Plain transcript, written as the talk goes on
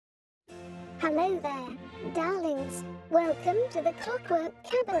Hello there, darlings. Welcome to the Clockwork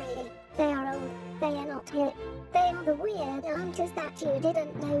Cabaret. They are old, they are not hip. They are the weird answers that you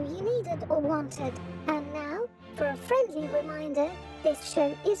didn't know you needed or wanted. And now, for a friendly reminder, this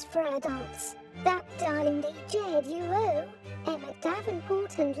show is for adults. That darling DJ duo, Emmett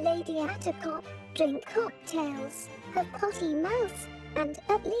Davenport and Lady Attercop, drink cocktails, have potty mouths, and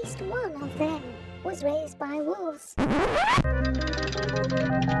at least one of them was raised by wolves.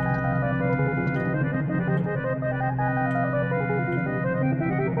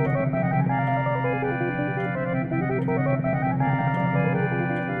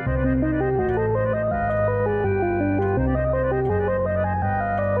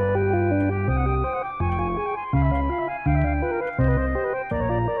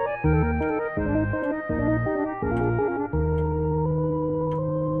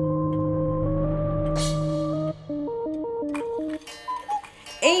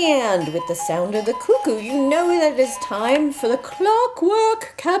 And with the sound of the cuckoo, you know that it is time for the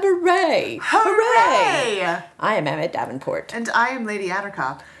Clockwork Cabaret. Hooray! I am Emmett Davenport. And I am Lady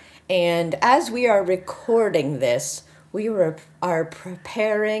Attercop. And as we are recording this, we are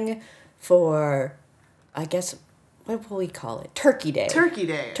preparing for, I guess, what will we call it? Turkey Day. Turkey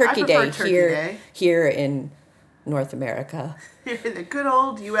Day. Turkey I Day prefer Turkey Day. Here in North America. Here in the good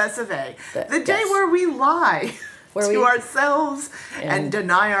old US of A. The day yes. where we lie to ourselves and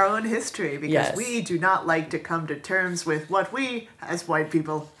deny our own history because we do not like to come to terms with what we, as white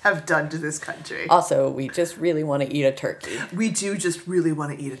people, have done to this country. Also, we just really want to eat a turkey. We do just really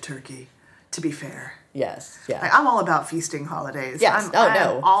want to eat a turkey, to be fair. Yes, yeah. I'm all about feasting holidays. Yes,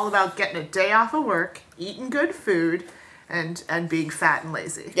 I'm all about getting a day off of work, eating good food, and being fat and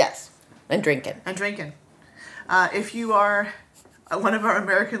lazy. Yes, and drinking. If you are one of our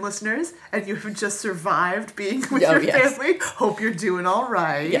American listeners and you have just survived being with your family, hope you're doing all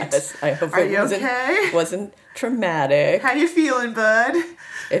right. Yes, I hope it wasn't traumatic. How you feeling, bud?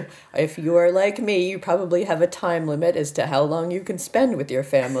 If you are like me, you probably have a time limit as to how long you can spend with your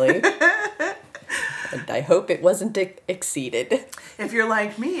family. And I hope it wasn't exceeded. If you're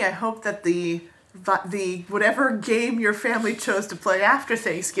like me, I hope that the whatever game your family chose to play after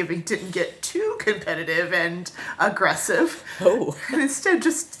Thanksgiving didn't get too competitive and aggressive. Oh. And instead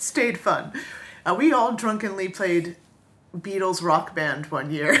just stayed fun. We all drunkenly played Beatles Rock Band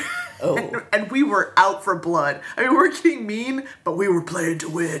one year. Oh. and we were out for blood. I mean, we were getting mean, but we were playing to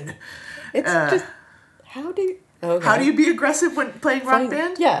win. It's just, how do you be aggressive when playing Rock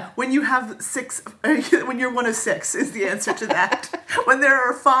Band? Yeah. When you have when you're one of six is the answer to that. When there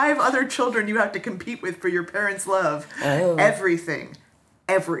are 5 other children you have to compete with for your parents' love. Oh. Everything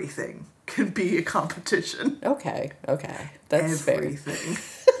can be a competition. Okay. That's everything.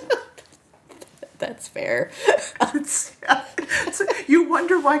 Fair. That's fair. So you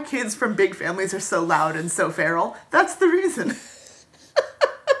wonder why kids from big families are so loud and so feral? That's the reason.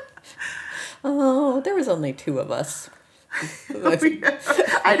 Oh, there was only 2 of us. I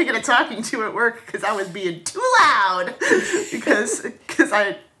had to get a talking to at work because I was being too loud because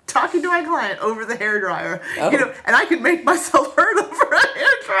I talking to my client over the hairdryer, and I can make myself heard over a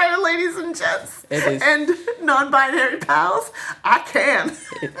hairdryer, ladies and gents, and non-binary pals. I can.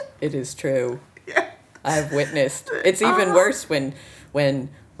 It is true. Yeah. I've witnessed. It's even worse when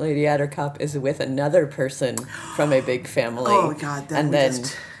Lady Attercop is with another person from a big family. Oh God! Then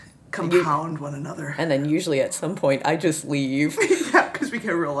just compound one another. And then usually at some point I just leave. Yeah, because we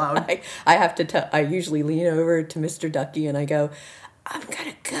get real loud. I have to I usually lean over to Mr. Ducky and I go, I'm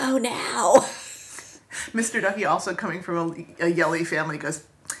gonna go now. Mr. Ducky, also coming from a yelly family, goes,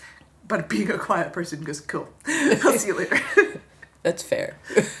 but being a quiet person, goes, cool. I'll see you later. That's fair.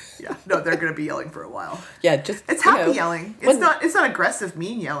 Yeah, no, they're gonna be yelling for a while. Yeah, just it's happy yelling. It's not aggressive,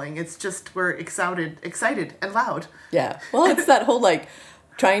 mean yelling. It's just we're excited and loud. Yeah, well, it's that whole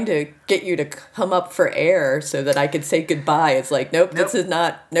trying to get you to come up for air so that I could say goodbye. It's like, nope. This is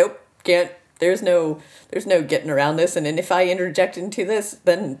not. Nope, can't. There's no getting around this. And then if I interject into this,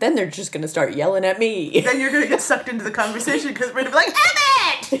 then they're just gonna start yelling at me. Then you're gonna get sucked into the conversation because we're gonna be like,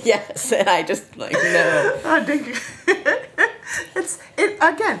 Emmett! Yes, and I just no. Oh, thank you. It's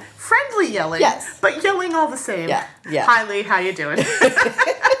again friendly yelling. Yes, but yelling all the same. Yeah. Hi, Lee. How you doing?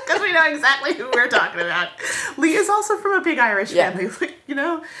 Because we know exactly who we're talking about. Lee is also from a big Irish family,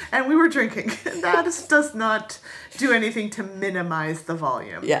 and we were drinking. That does not do anything to minimize the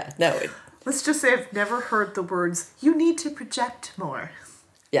volume. Yeah, no. Let's just say I've never heard the words, you need to project more.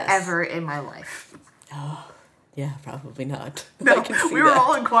 Yes. Ever in my life. Oh, yeah, probably not. No, we were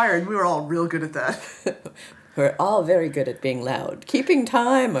all inquired. We were all real good at that. We're all very good at being loud. Keeping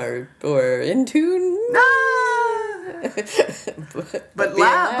time or in tune. but being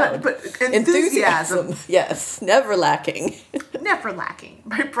loud. but enthusiasm. Yes, never lacking. Never lacking.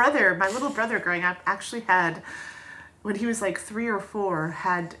 My little brother growing up actually had, when he was like 3 or 4,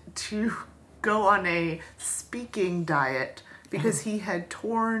 had to go on a speaking diet because he had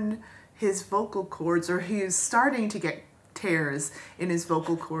torn his vocal cords, or he was starting to get tears in his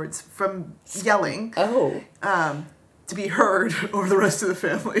vocal cords from yelling. Oh. To be heard over the rest of the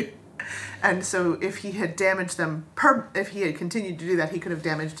family. And so if he had damaged them, if he had continued to do that, he could have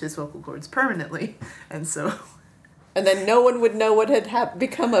damaged his vocal cords permanently. And so... And then no one would know what had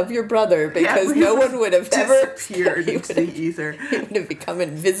become of your brother, because no one would have ever disappeared into the ether. He would have become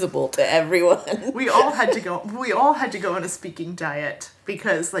invisible to everyone. We all had to go on a speaking diet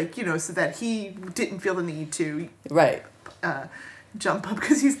because, like, you know, so that he didn't feel the need to Right. Jump up,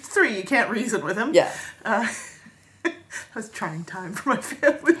 because he's 3. You can't reason with him. Yeah. That was a trying time for my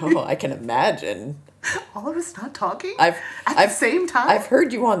family. Oh, I can imagine. All of us not talking At the same time. I've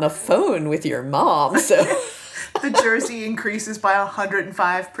heard you on the phone with your mom, so the jersey increases by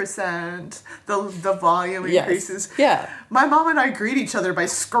 105%. The volume increases. Yes. Yeah. My mom and I greet each other by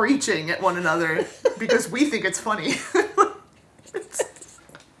screeching at one another because we think it's funny.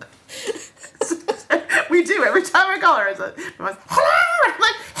 We do every time I call her. It's like, hello, I'm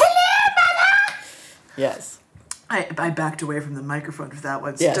like, hello, mother. Yes. I backed away from the microphone for that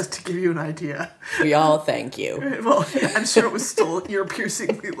one, Yes. just to give you an idea. We all thank you. Well, I'm sure it was still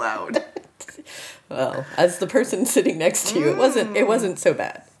ear-piercingly loud. Well, as the person sitting next to you, it wasn't so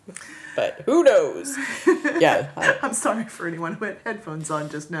bad. But who knows? Yeah. I'm sorry for anyone who had headphones on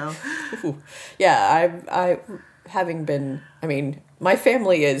just now. Yeah, I having been, I mean, my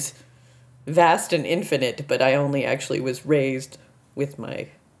family is vast and infinite, but I only actually was raised with my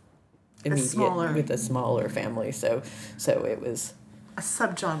with a smaller family, so it was a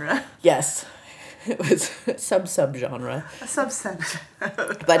subgenre. Yes, it was subgenre. A subset.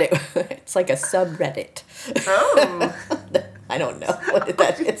 But it's like a subreddit. Oh. I don't know what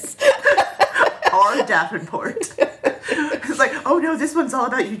that is. R. Davenport. It's like, oh no, this one's all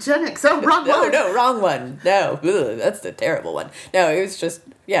about eugenics. Oh, wrong one. No, wrong one. No, ugh, that's the terrible one. No, it was just,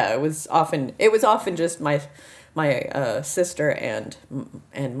 yeah, it was often just my sister and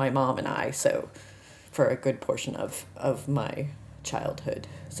my mom and I, so for a good portion of my childhood.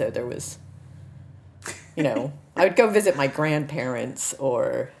 So there was, you know, I would go visit my grandparents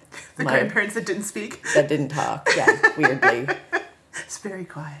or the grandparents that didn't speak. That didn't talk, yeah, weirdly. It's very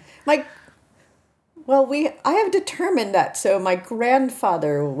quiet. I have determined that. So my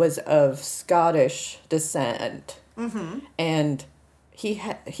grandfather was of Scottish descent, and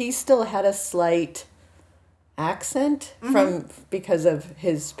he still had a slight accent because of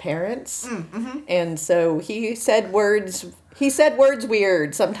his parents, and so he said words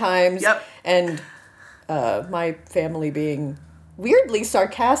weird sometimes. Yep. And my family being weirdly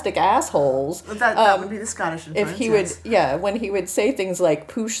sarcastic assholes. That would be the Scottish influence. If he would, when he would say things like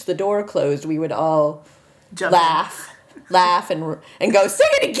 "push the door closed," we would all jump laugh and go, "Sing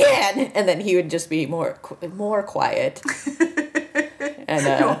it again," and then he would just be more quiet. And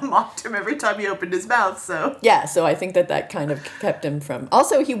you all mocked him every time he opened his mouth, so... Yeah, so I think that kind of kept him from...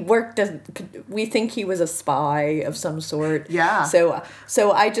 Also, he worked as... We think he was a spy of some sort. Yeah.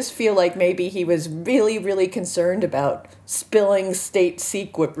 So I just feel like maybe he was really, really concerned about spilling state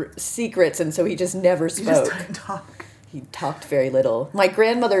secrets, and so he just never spoke. He just didn't talk. He talked very little. My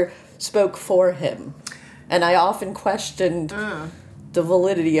grandmother spoke for him, and I often questioned... the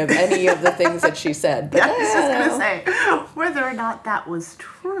validity of any of the things that she said. But yeah, I was just going to say, whether or not that was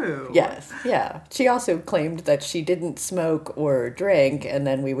true. Yes, yeah. She also claimed that she didn't smoke or drink, and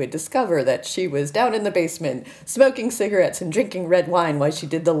then we would discover that she was down in the basement smoking cigarettes and drinking red wine while she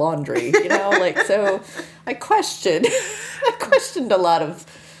did the laundry. You know, so I questioned a lot of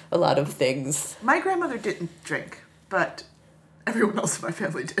things. My grandmother didn't drink, but everyone else in my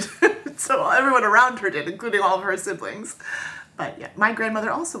family did. So everyone around her did, including all of her siblings. But yeah, my grandmother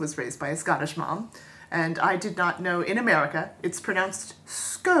also was raised by a Scottish mom, and I did not know in America it's pronounced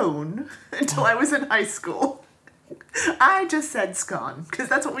scone until I was in high school. I just said scone, because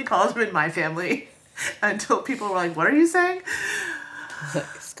that's what we called him in my family, until people were like, what are you saying?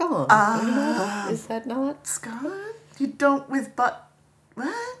 Scone. Is that not? Scone? You don't with what?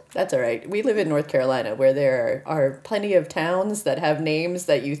 That's all right. We live in North Carolina, where there are plenty of towns that have names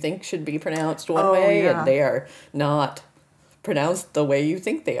that you think should be pronounced one way, and they are not pronounced the way you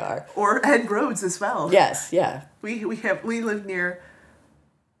think they are. And roads as well. Yes, yeah. We live near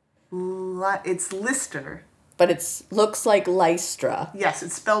it's Lister. But it looks like Lystra. Yes,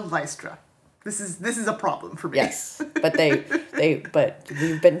 it's spelled Lystra. This is a problem for me. Yes. But but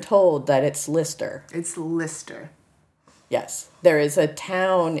we've been told that it's Lister. It's Lister. Yes. There is a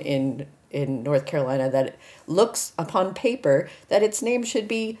town in North Carolina that looks upon paper that its name should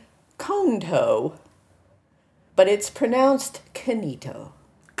be Conto, but it's pronounced Conito.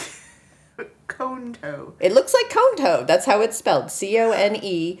 Conto. It looks like Conto. That's how it's spelled.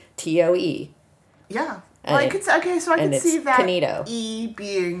 Conetoe. Yeah. And Well, I could see it's that Conito. E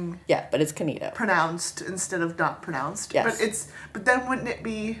being Yeah, but it's Conito. pronounced instead of not pronounced. Yes. But then wouldn't it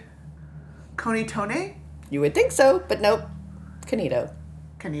be Conitone? You would think so, but nope. Conito.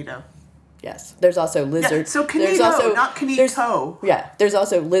 Canito. Yes. There's also lizard. Yeah, so there's Canito, also, not there's- Canito. Yeah. There's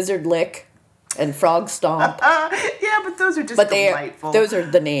also lizard lick and frog stomp. Yeah, but those are just But delightful. those are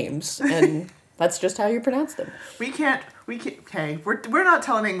the names, and that's just how you pronounce them. We can't. Okay, we're not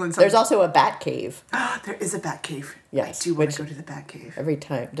telling England something. There's also a bat cave. There is a bat cave. Yes, I do want which- to go to the bat cave. Every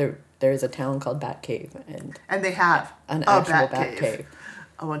time there is a town called Bat Cave, and And they have an a actual bat cave.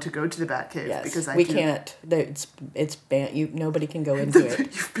 I want to go to the bat cave Yes, because we can't. It's banned. Nobody can go into it.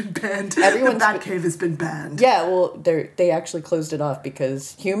 You've been banned. Everyone's the bat been- cave has been banned. Yeah, well, they actually closed it off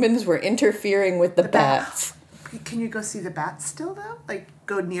because humans were interfering with the bats. Can you go see the bats still though? Like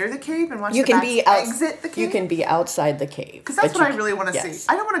go near the cave and watch You the can bats be out. exit the cave? You can be outside the cave. Because that's but what you I really want to yes, see.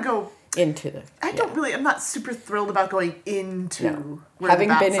 I don't want to go. into the. I'm not super thrilled about going into No. where the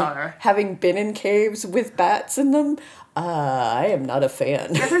bats are. Having been in caves with bats in them, I am not a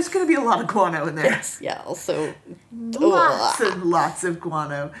fan. Yeah, there's going to be a lot of guano in there. Yes, yeah. Also, Lots and lots of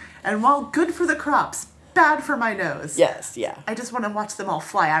guano. And while good for the crops, bad for my nose. yes, yeah, I just want to watch them all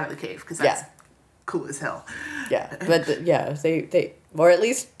fly out of the cave because that's Yeah. cool as hell. yeah. But they or at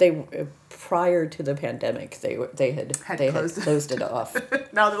least they prior to the pandemic they had closed it off.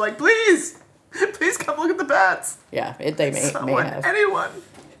 Now they're like, please come look at the bats. Yeah, they may Someone, have, anyone.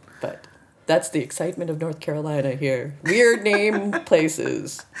 but that's the excitement of North Carolina here. Weird name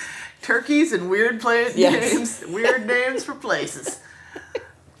places. Turkeys and weird Yes. names. Weird names for places.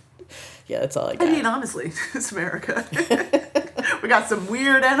 Yeah, that's all I got. I mean, honestly, it's America. We got some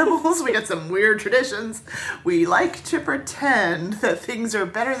weird animals. We got some weird traditions. We like to pretend that things are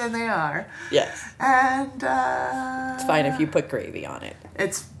better than they are. Yes, And it's fine if you put gravy on it.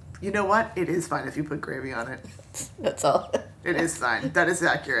 You know what? It is fine if you put gravy on it. That's all. It is fine. That is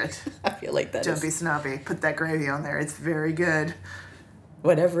accurate. I feel like that Don't is be snobby. Put that gravy on there. It's very good.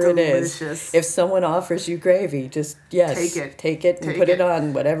 whatever it is. Delicious. If someone offers you gravy, just yes, take it and Take put it it.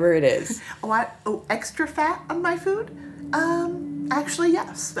 on whatever it is. Oh, extra fat on my food? Actually,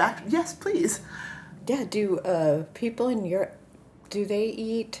 yes. Yes, please. Yeah, do people in Europe do they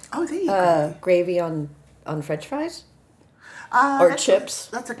eat Oh, they eat gravy on French fries gravy. or That's chips?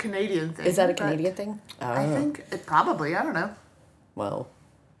 That's a Canadian thing. Is that a but Canadian thing? I think it probably. I don't know. Well,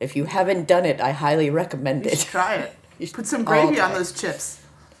 if you haven't done it, I highly recommend You should it. try it. You should Put some all gravy try on it. those chips.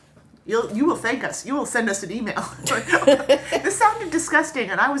 You will thank us. You will send us an email. This sounded disgusting,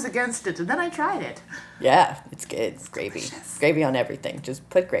 and I was against it, and then I tried it. Yeah, it's good. It's gravy. delicious. Gravy on everything. Just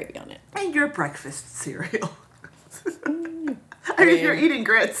put gravy on it. And your breakfast cereal. I mean, if mean- you're eating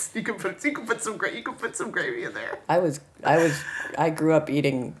grits, you can put some gravy in there. I grew up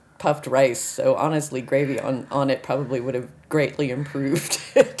eating puffed rice, so honestly, gravy on it probably would have greatly improved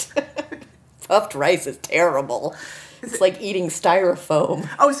it. Puffed rice is terrible. It's like eating styrofoam.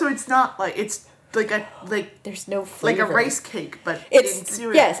 Oh, so it's not like There's no like flavor. a rice cake, but in It's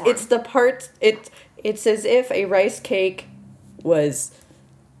cereal yes, form. it's the part. It's as if a rice cake was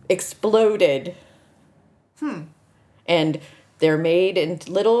exploded. And they're made in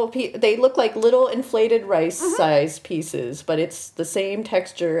little. They look like little inflated rice-sized pieces, but it's the same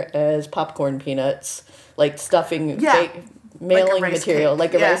texture as popcorn peanuts, like stuffing, Yeah. mailing rice material, cake,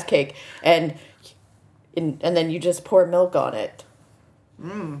 like a yeah. rice cake, and then you just pour milk on it.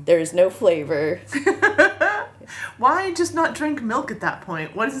 There's no flavor. Why just not drink milk at that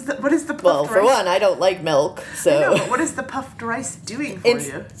point? What is the puffed Well, rice? for one, I don't like milk, so No, but what is the puffed rice doing for it's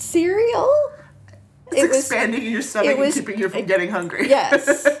you? cereal. It's expanding in your stomach was- and keeping you from getting hungry.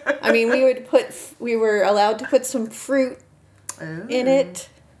 Yes, I mean we were allowed to put some fruit in it,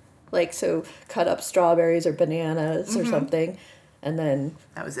 like so cut up strawberries or bananas or something, and then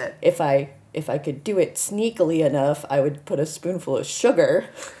That was it. if I could do it sneakily enough, I would put a spoonful of sugar.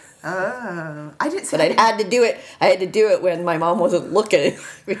 Oh, I didn't. But I had to do it. I had to do it when my mom wasn't looking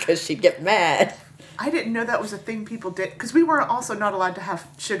because she'd get mad. I didn't know that was a thing people did because we weren't also not allowed to have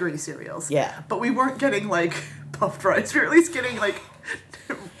sugary cereals. Yeah. But we weren't getting like puffed rice. We were at least getting like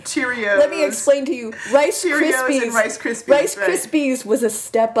Cheerios. Let me explain to you. Rice Cheerios Krispies. and Rice Krispies, Rice right. Krispies was a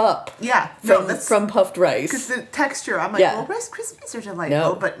step up. Yeah. No, that's From puffed rice. because the texture. I'm like, Yeah. well, Rice Krispies are delightful,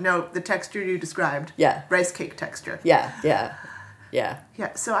 No. but no, the texture you described. Yeah. Rice cake texture. Yeah, yeah. Yeah.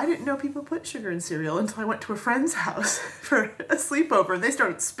 Yeah, so I didn't know people put sugar in cereal until I went to a friend's house for a sleepover, and they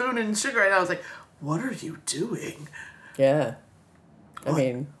started spooning sugar, and I was like, what are you doing? Yeah. I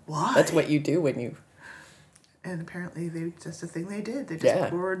mean, Why? that's what you do when you... And apparently that's the thing they did. They just Yeah.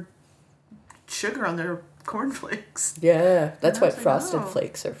 poured sugar on their cornflakes. Yeah, that's And I what was like, Frosted "Oh."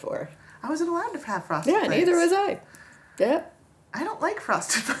 Flakes are for. I wasn't allowed to have Frosted Yeah, Flakes. neither was I. Yeah. I don't like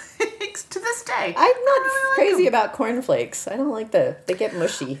Frosted Flakes to this day. I'm not really like crazy 'em. about cornflakes. I don't like they get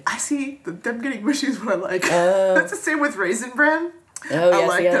mushy. I see them getting mushy is what I like. Oh. That's the same with Raisin Bran. Oh,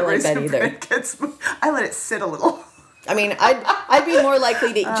 yeah, see, I don't like that Raisin either. Bran gets. I let it sit a little. I mean, I'd be more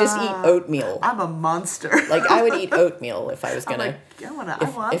likely to just eat oatmeal. I'm a monster. Like, I would eat oatmeal if I was I'm gonna... like, I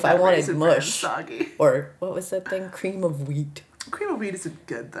want if that I wanted Raisin Bran mush. soggy. Or, what was that thing? Cream of wheat. Cream of wheat isn't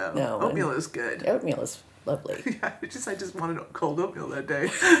good though. No, Oatmeal is good. Oatmeal is lovely. Yeah, I just wanted cold oatmeal that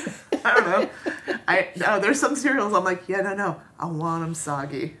day. I don't know. There's some cereals I'm like, yeah, no, I want them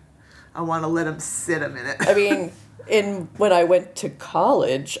soggy. I want to let them sit a minute. I mean, when I went to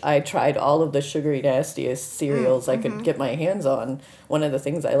college, I tried all of the sugary nastiest cereals I could get my hands on. One of the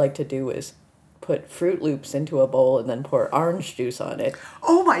things I like to do is put Fruit Loops into a bowl and then pour orange juice on it.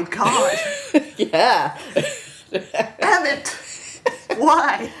 Oh my god, Yeah. Emmett!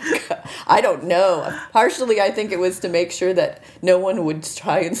 Why? I don't know. Partially, I think it was to make sure that no one would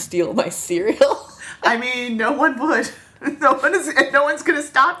try and steal my cereal. I mean, no one would. No one's gonna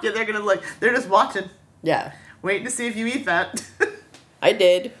stop you. They're just watching, Yeah, waiting to see if you eat that. I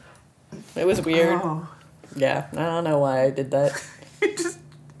did. It was weird. Oh. Yeah, I don't know why I did that.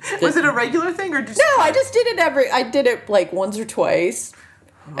 Was it a regular thing or just? No, I just did it I did it like once or twice,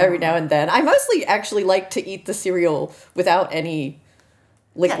 every now and then. I mostly actually like to eat the cereal without any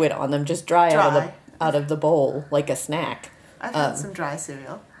liquid on them, just dry. Dry. out of the bowl like a snack. I've had some dry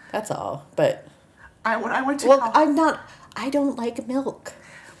cereal. That's all. But When I went to well, college, I don't like milk.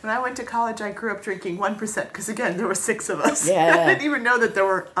 when I went to college, I grew up drinking 1% because again there were 6 of us. Yeah. I didn't even know that there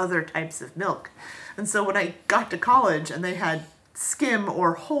were other types of milk, and so when I got to college and they had skim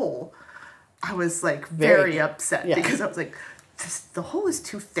or whole, I was like very upset yeah. because I was like, the whole is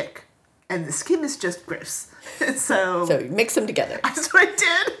too thick, and the skim is just gross. And so So you mix them together. that's what I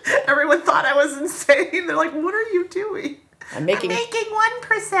did. Everyone thought I was insane. They're like, "What are you doing?" I'm making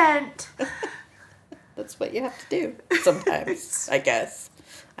 1%. That's what you have to do sometimes, I guess.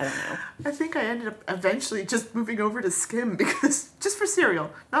 I don't know. I think I ended up eventually just moving over to skim because just for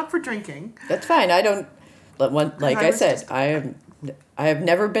cereal, not for drinking. That's fine. I don't. Like I I was said, just- I have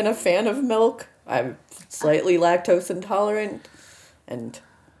never been a fan of milk. I'm slightly lactose intolerant, and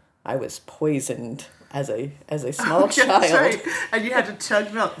I was poisoned as a small Yeah, child. that's right. And you had to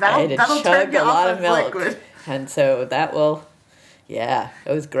chug milk. I had to That'll turn chug you a off lot of milk, liquid. and so that will. Yeah,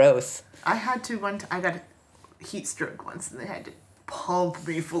 it was gross. I had to I got a heat stroke once, and they had to pump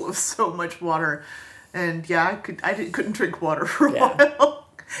me full of so much water, and yeah, couldn't drink water for a Yeah. while.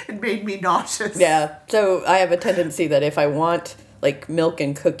 It made me nauseous. Yeah, so I have a tendency that if I want like milk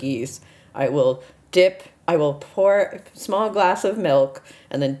and cookies, I will pour a small glass of milk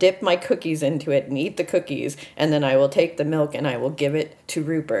and then dip my cookies into it and eat the cookies, and then I will take the milk and I will give it to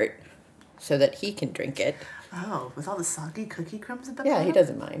Rupert so that he can drink it. Oh, with all the soggy cookie crumbs at the Yeah, bottom? he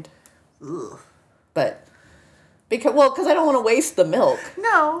doesn't mind. Ugh. But because I don't want to waste the milk,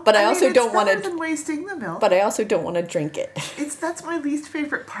 No. But I also it's don't wanna- better than wasting the milk. but I also don't want to drink it. That's my least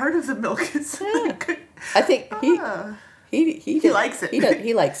favorite part of the milk. Is the coo- I think he likes it.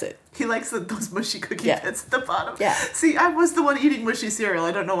 He likes it. He likes those mushy cookie Yeah. bits at the bottom. Yeah. See, I was the one eating mushy cereal.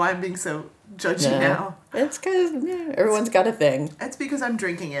 I don't know why I'm being so judgy now. It's because everyone's got a thing. It's because I'm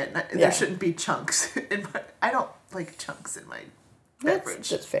drinking it. Yeah. There shouldn't be chunks in my. I don't like chunks in my beverage.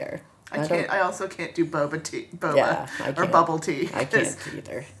 That's fair. I also can't do boba Yeah, I or can't. bubble tea. I 'cause can't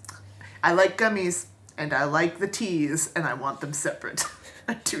either. I like gummies and I like the teas and I want them separate.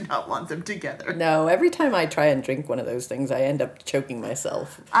 I do not want them together. No, every time I try and drink one of those things, I end up choking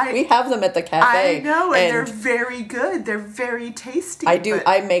myself. I- We have them at the cafe. I know, and they're very good. They're very tasty. I do. but-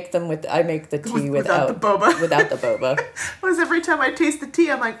 I make the tea Without the boba. Without the boba. was every time I taste the tea,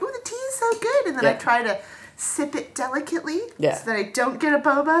 I'm like, ooh, the tea is so good. And then I Yeah. try to sip it delicately Yeah. so that I don't get a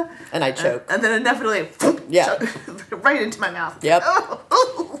boba. And I choke. And then inevitably, Yeah. right into my mouth. Yep.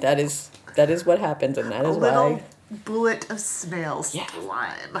 Oh, That is what happens, and that a is little why. bullet of snail Yeah.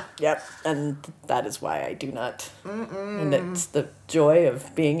 slime. Yep, and that is why I do not. And it's the joy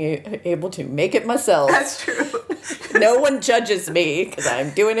of being able to make it myself. That's true. No one judges me because I'm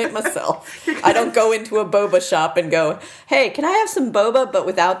doing it myself. I don't go into a boba shop and go, hey, can I have some boba but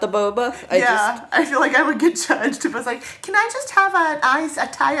without the boba? I feel like I would get judged if I was like, can I just have a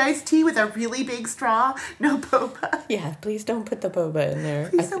Thai iced tea with a really big straw? No boba. Yeah, please don't put the boba in there.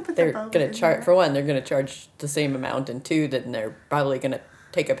 Please don't put the they're boba gonna in charge there. for one. They're gonna charge the same amount, and two, then they're probably gonna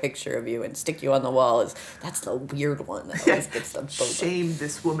take a picture of you and stick you on the wall. That's the weird one that always gets the boba. Shame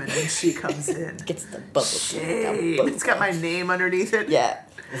this woman when she comes in. Gets the boba. Shame. It's got my name underneath it. Yeah.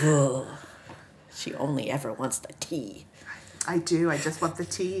 Ugh. She only ever wants the tea. I do. I just want the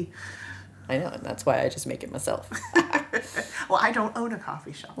tea. I know, and that's why I just make it myself. Well, I don't own a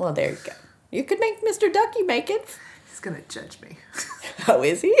coffee shop. Well, there you go. You could make Mr. Ducky make it. He's gonna judge me. Oh,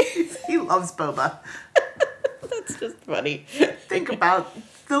 is he? He loves boba. That's just funny. Think about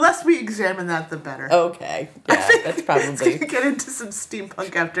the less we examine that, the better. Okay. Yeah, that's It's gonna probably. get into some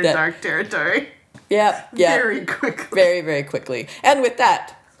steampunk after That- dark territory. Yeah. Very quickly. Very, very quickly. And with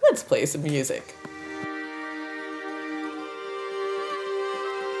that, let's play some music.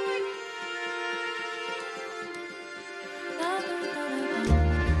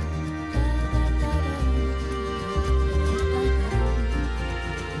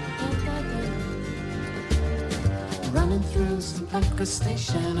 Running through some Simplika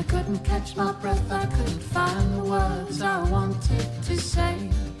station, I couldn't catch my breath, I couldn't find the words I wanted to say.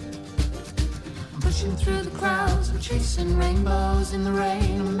 I'm pushing through the crowds, we're chasing rainbows in the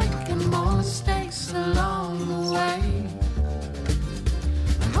rain, I'm making more mistakes along the way.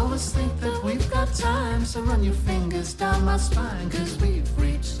 I always think that we've got time, so run your fingers down my spine, 'cause we've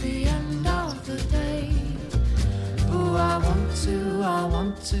reached the end of the day. Ooh, I want to, I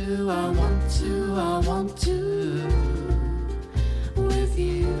want to, I want to, I want to, with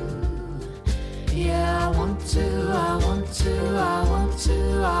you. Yeah, I want to, I want to, I want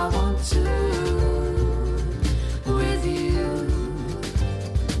to, I want to, with you.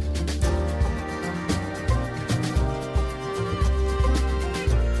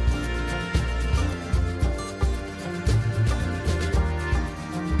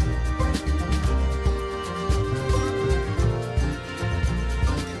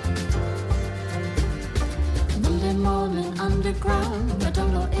 Monday morning underground, I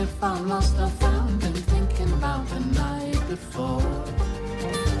don't know if I'm lost or found, been thinking about the night before.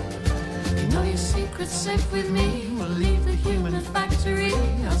 You know your secret's safe with me, we'll leave the human factory,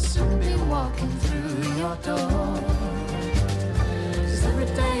 I'll soon be walking through your door. 'Cause every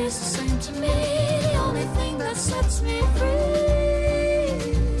day is the same to me, the only thing that sets me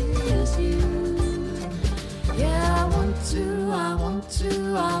free is you. Yeah, I want to, I want to,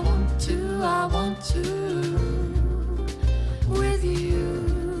 I want to, I want to, with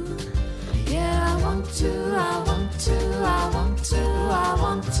you. Yeah, I want to, I want to, I want to, I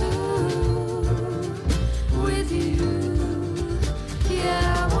want to, with you.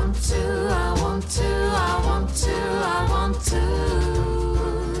 Yeah, I want to, I want to, I want to, I want to,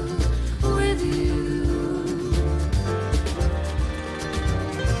 with you.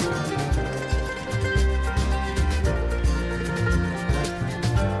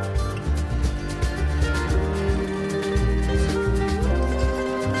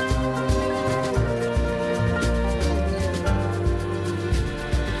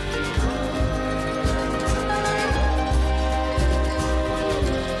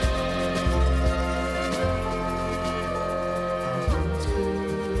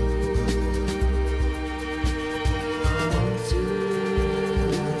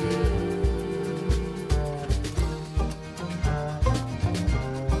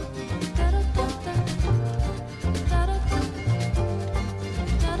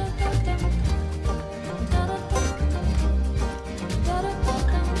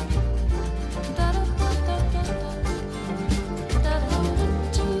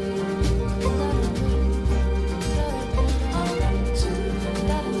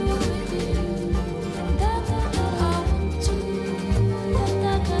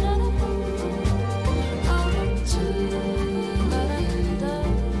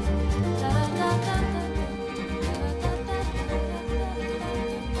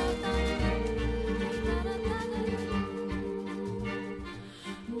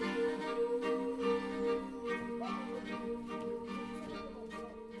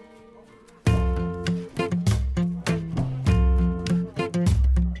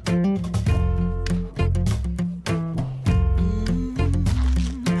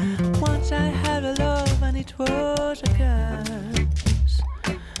 Once I had a love and it was a gas.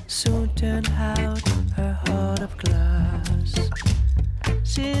 Soon turned out her heart of glass.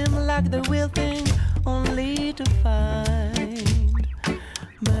 Seemed like the real thing, only to find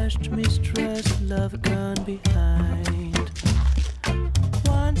Must mistrust love gone behind.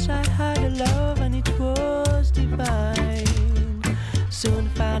 Once I had a love and it was divine. Soon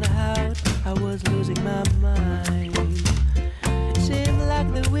found out I was losing my mind. It seemed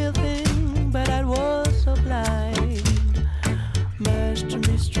like the real thing, but I was so blind. Must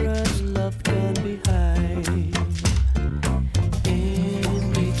mistrust love gone behind.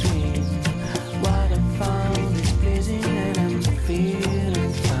 In between, what I found is pleasing and I'm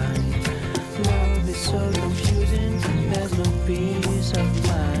feeling fine. Love is so confusing, there's no peace of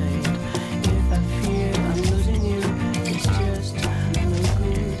mind. If I fear I'm losing you, it's just no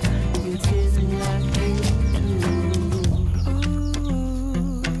good. You didn't like you too.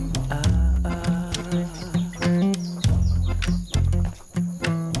 Ooh, ah, ah.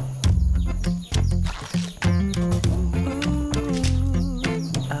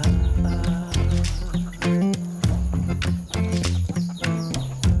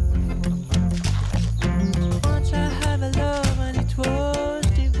 Once I had a love and it was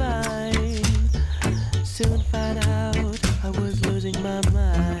divine. Soon found out I was losing my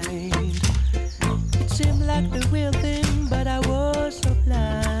mind. It seemed like the real thing, but I was so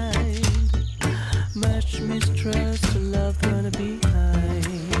blind. Much mistrust, the love gonna behind.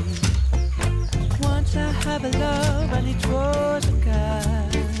 Once I had a love and it was a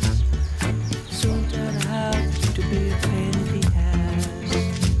gas. Soon turned out to be a pain in the ass.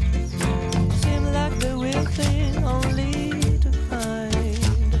 Seemed like the real thing, only to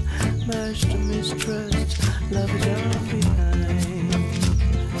find much to mistrust, love is all behind.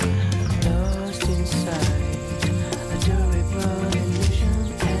 Lost inside a terrible illusion,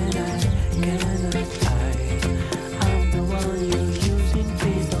 and I cannot hide. I'm the one you're using,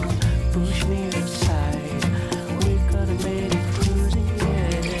 please don't push me aside. We gotta make it cruising,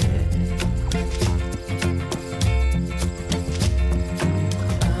 yeah.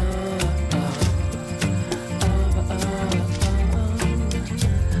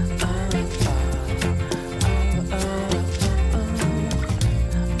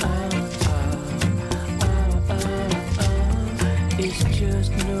 It's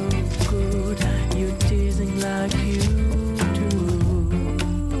just no good. You teasing like you do.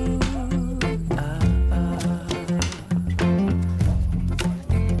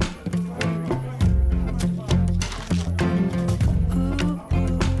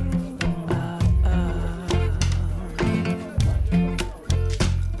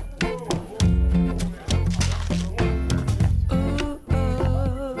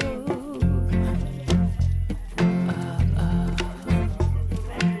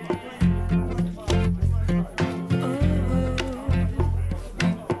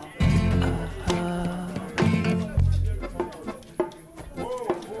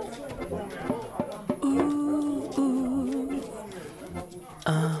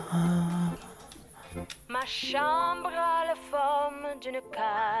 Ma chambre a la forme d'une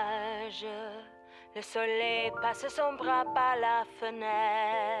cage. Le soleil passe son bras par la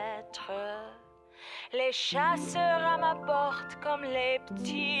fenêtre. Les chasseurs à ma porte comme les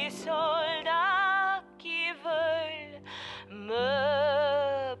petits soldats qui veulent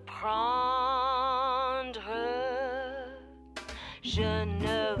me prendre. Je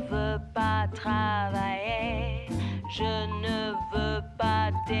ne veux pas travailler, je ne veux pas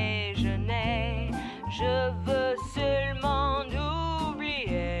déjeuner, je veux seulement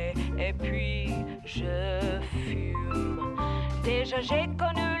oublier et puis je fume. Déjà j'ai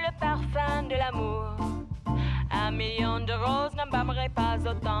connu le parfum de l'amour, 1 million de roses n'embaumerait pas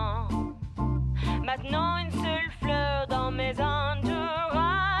autant. Maintenant une seule fleur dans mes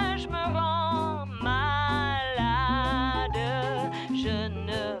entourages me rend malade. Je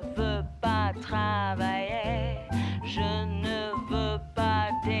ne veux pas travailler, je ne veux pas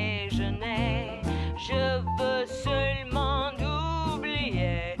déjeuner, je veux seulement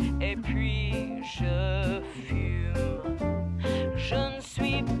oublier et puis je fume. Je ne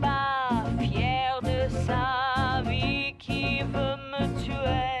suis pas fière de sa vie qui veut me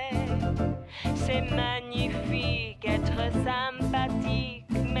tuer. C'est magnifique être sympathique,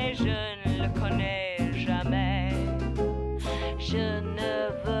 mais je ne le connais jamais. Je ne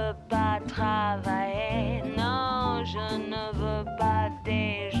veux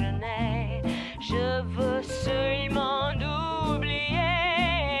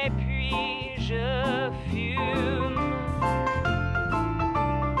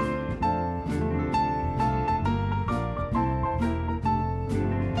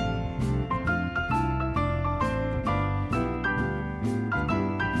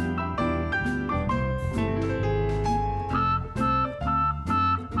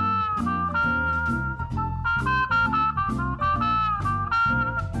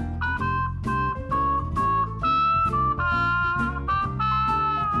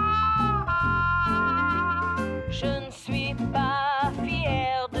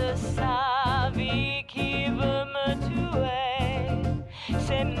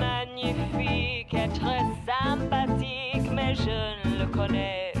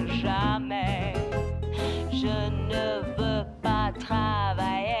connais jamais. Je ne veux pas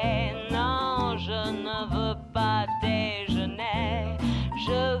travailler, non, je ne veux pas déjeuner.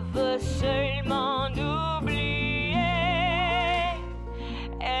 Je veux seulement oublier.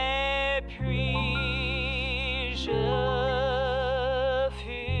 Et puis je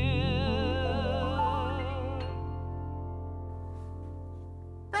fume.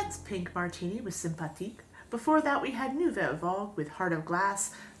 That's Pink Martini with Sympathique. Before that, we had Nouvelle Vague with Heart of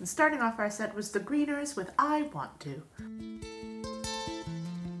Glass, and starting off our set was The Greeners with I Want To.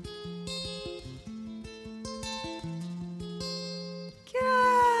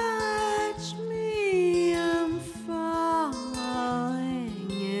 Catch me, I'm falling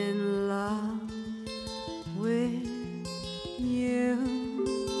in love with you.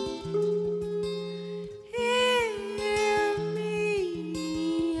 Hear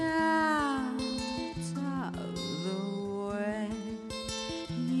me out of the way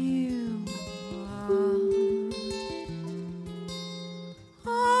you are.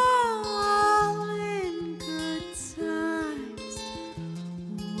 All in good times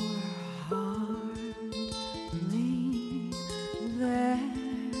were hardly there.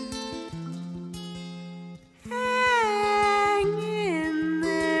 Hanging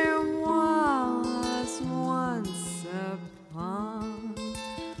there was once upon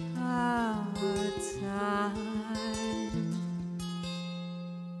a time.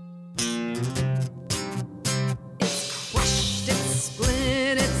 It's crushed, it's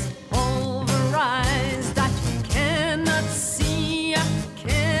split, it's pulverized. I cannot see, I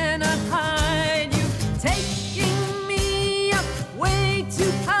cannot hide. You've taken me up way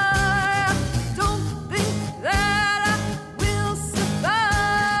too high. I don't think that I will survive.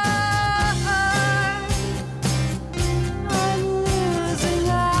 I'm losing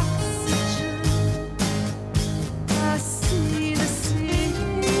oxygen. I see the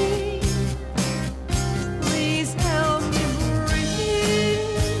sea. Please help me breathe.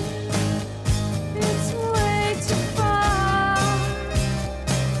 It's way too far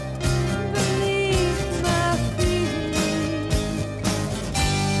beneath my feet.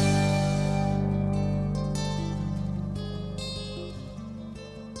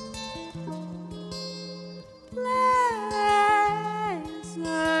 Blaze a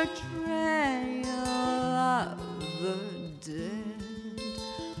trail of the dead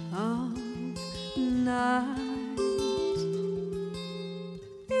of night.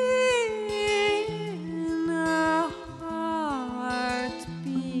 In a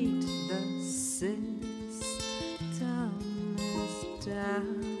heartbeat, the system is down.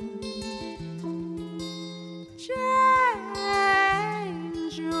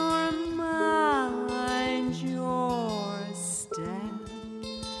 Change your mind, your stepping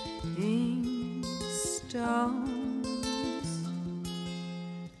stones.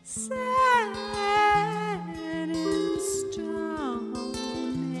 Set in stone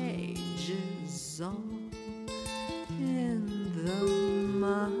ages all in the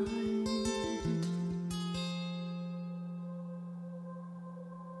mind.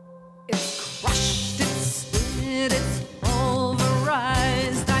 It's crushed, it's split, it's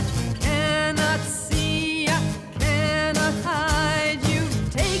pulverized. I cannot see, I cannot hide. You've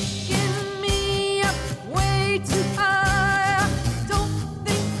taken me up way too high. I don't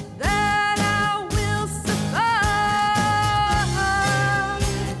think that I will survive.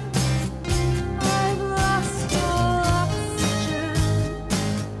 I've lost all oxygen.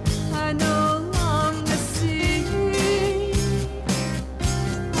 I no longer see.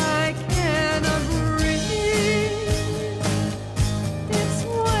 I cannot breathe. It's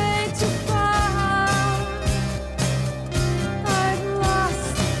way too far. I've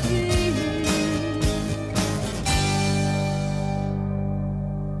lost the key.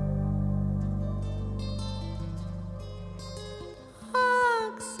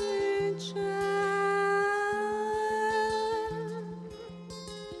 Oxygen.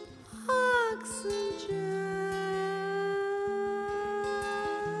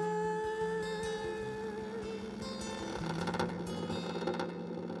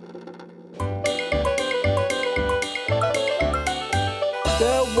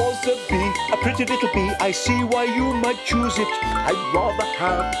 There was a bee, a pretty little bee. I see why you might choose it. I'd rather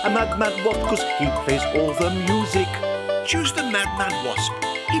have a madman wasp, 'cause he plays all the music. Choose the Madman Wasp.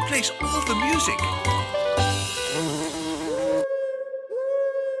 He plays all the music.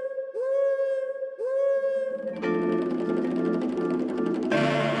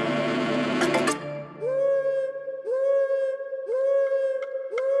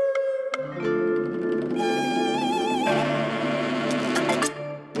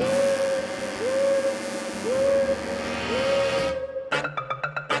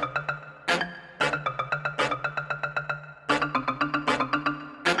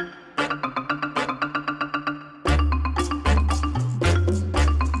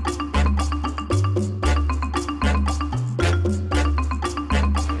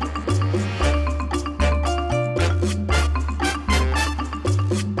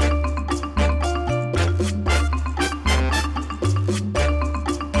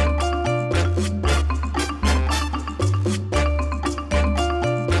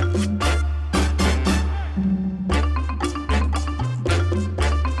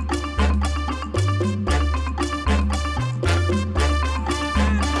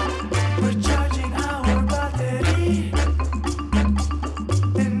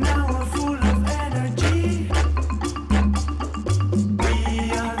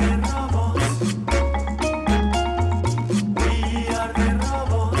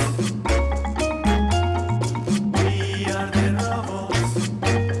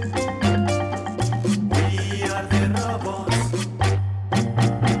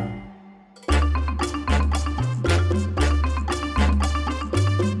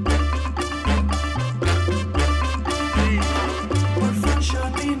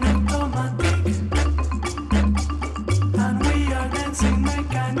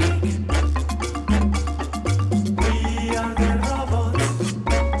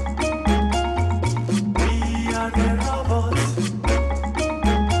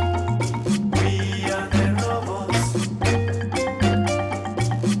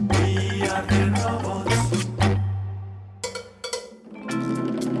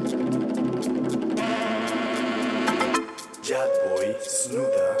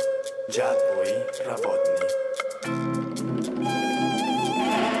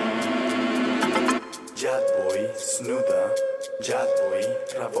 Snuda, dziadbój,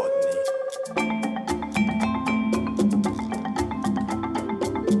 prawodni.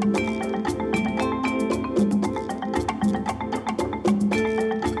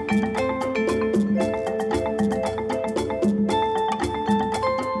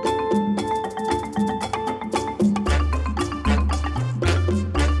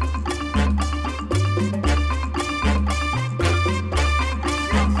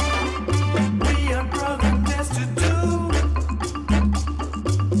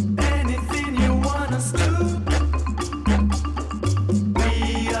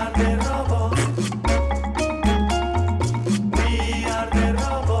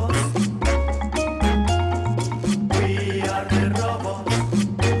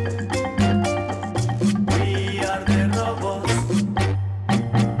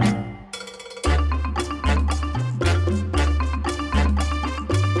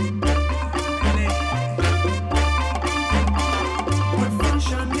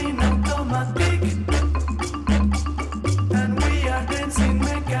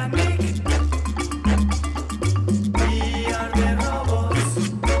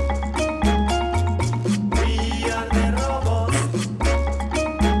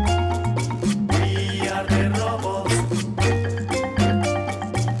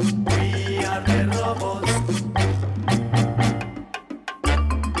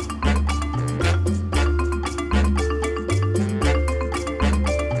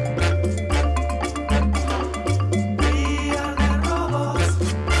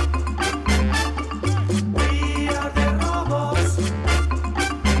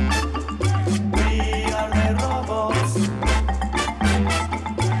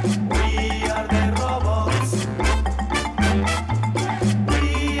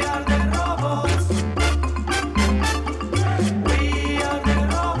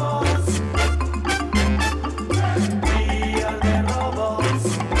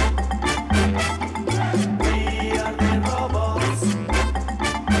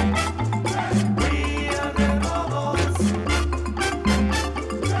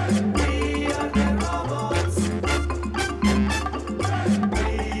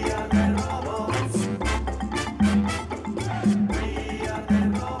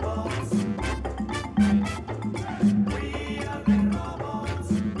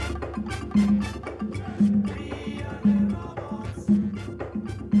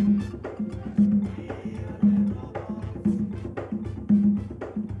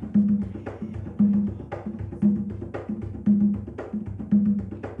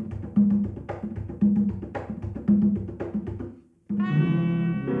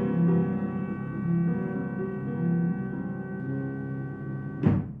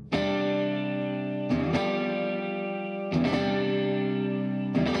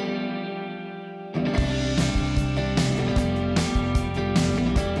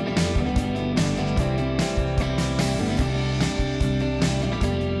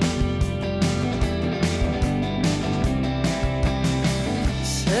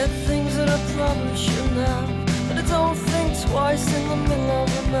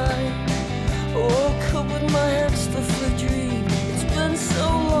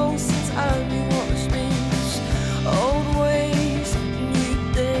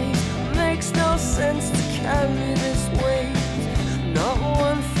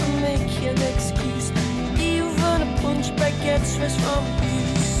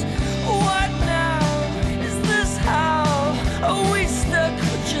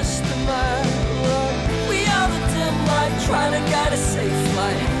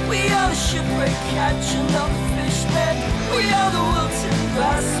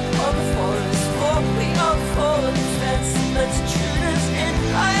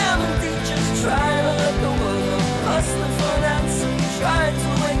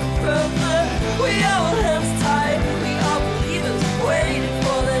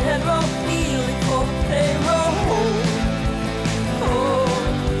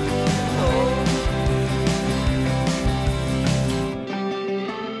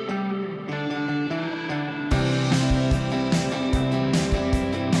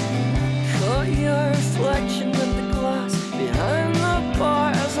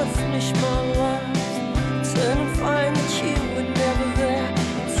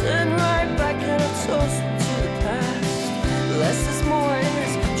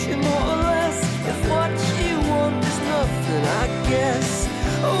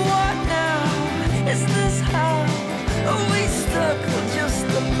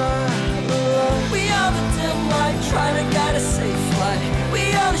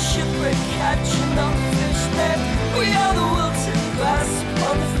 We are the wilted grass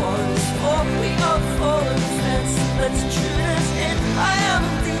upon the forest floor. We are the fallen fence. let's tune us in. I am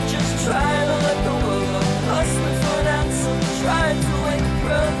indeed just trying to let the world know. Hustling for an answer, trying to wake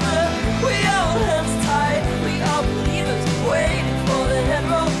brother. We all hands tied, we all believers, waiting for the head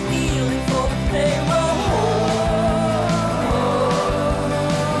roll, kneeling for the payroll.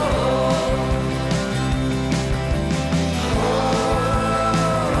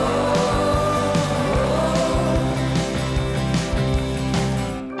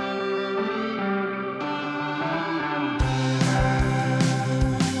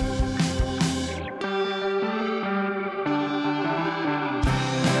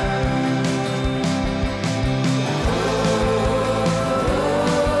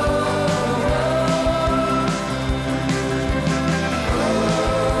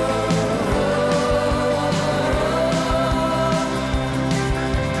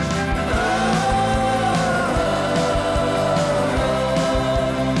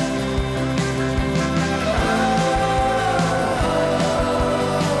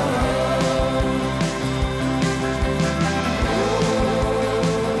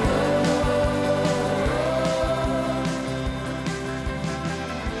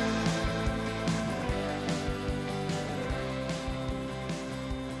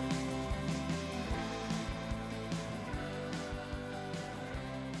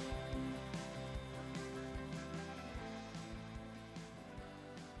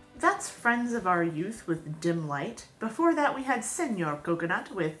 That's Friends of Our Youth with Dim Light. Before that, we had Senor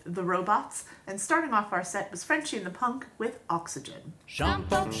Coconut with The Robots. And starting off our set was Frenchie and the Punk with Oxygen. Some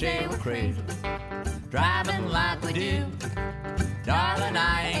folks say we're crazy, driving like we do. Darling,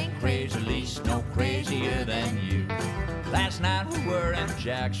 I ain't crazy, least no crazier than you. Last night we were in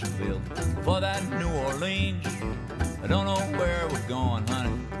Jacksonville for that New Orleans. I don't know where we're going,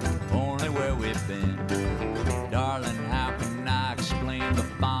 honey, only where we've been. Darling, how can I explain the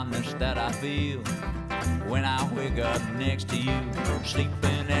fondness that I feel when I wake up next to you,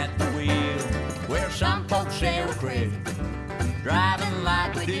 sleeping at the wheel? Where some folks say we're crazy, driving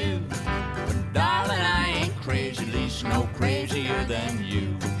like we do. But darling, I ain't crazy, least no crazier than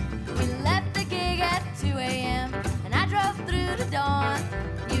you. We left the gig at 2 a.m. and I drove through the dawn.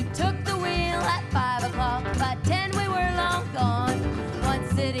 You took the wheel at 5 o'clock. By 10 we were long gone. One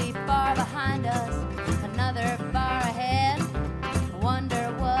city far behind us, another far ahead. I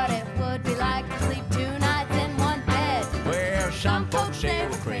wonder what it would be like to sleep 2 nights in one bed. Where some folks say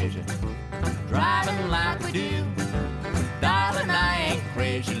we're crazy, driving like we do. Darling, I ain't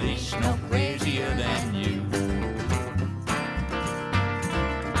crazy, least no crazier than you.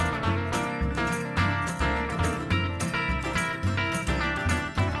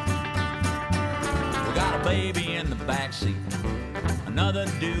 We got a baby in the backseat, another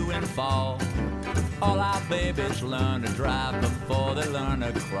due in fall. All our babies learn to drive before they learn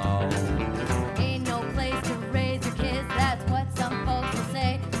to crawl. Ain't no place to raise your kids, that's what some folks will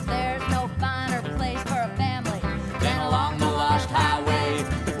say. There's no finer place for a family than along the lost highway,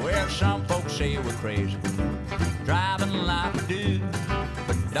 where some folks say we're crazy, driving like we do.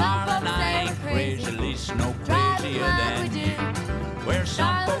 But darling, I ain't crazy, least no crazier than you. Where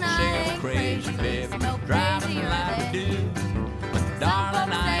some folks say we're crazy, baby, driving like we do. But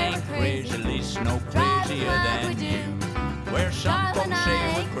darling, I ain't crazy, least no crazier than you. Where some folks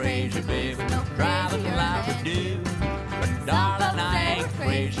say we're crazy, baby, driving like we do. But darling, I ain't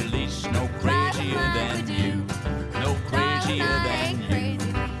crazy, least no crazier than you. No crazier than you.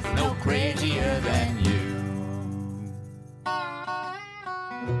 No crazier than you.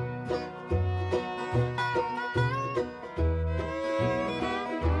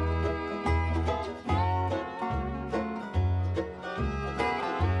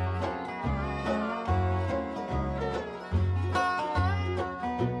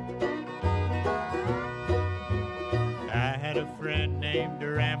 Named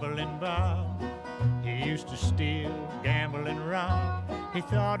Rambling Bob. He used to steal, gamble, and rob. He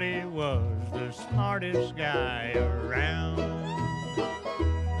thought he was the smartest guy around.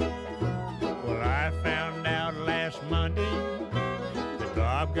 Well, I found out last Monday that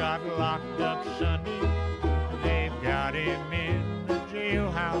Bob got locked up Sunday. They've got him in the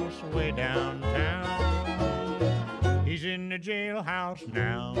jailhouse way downtown. He's in the jailhouse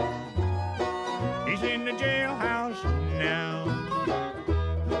now. He's in the jailhouse now.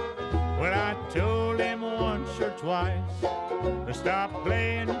 Well, I told him once or twice to stop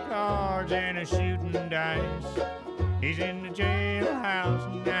playing cards and shooting dice. He's in the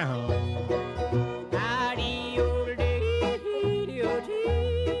jailhouse now.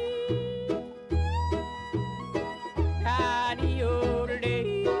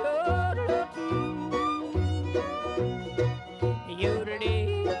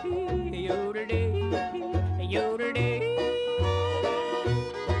 Yodelay,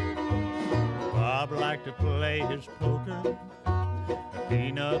 play his poker,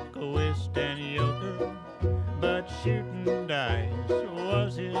 pinochle, whist, and euchre, but shooting dice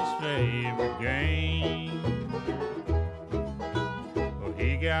was his favorite game. Well,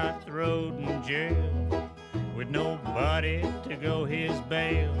 he got thrown in jail with nobody to go his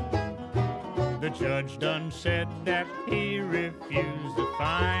bail. The judge done said that he refused the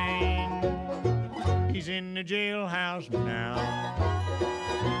fine. He's in the jailhouse now.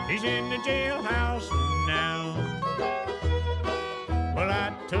 He's in the jailhouse now. Well,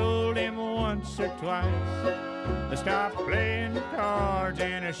 I told him once or twice to stop playing cards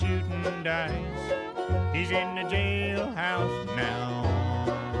and shooting dice. He's in the jailhouse now.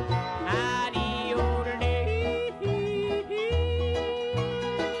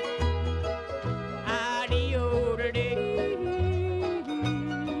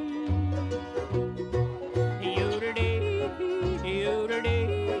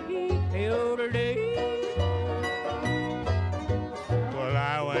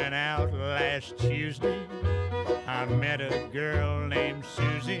 Tuesday, I met a girl named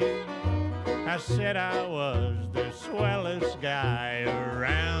Susie. I said I was the swellest guy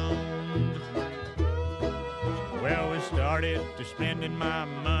around. Well, we started to spending my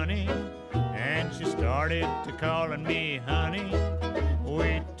money, and she started to calling me honey.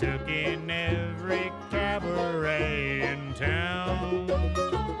 We took in every cabaret in town.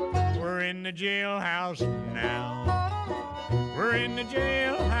 We're in the jailhouse now. We're in the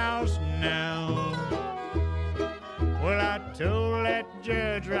jailhouse now. Well, I told that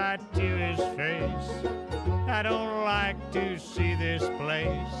judge right to his face, I don't like to see this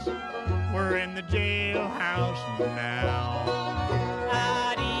place. We're in the jailhouse now.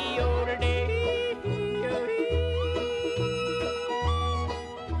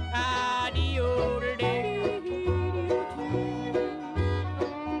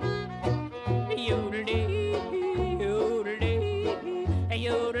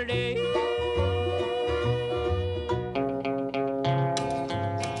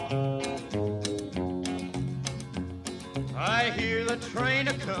 Train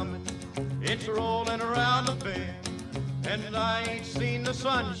a-comin', it's rollin' around the bend, and I ain't seen the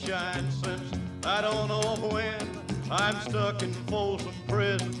sunshine since I don't know when. I'm stuck in Folsom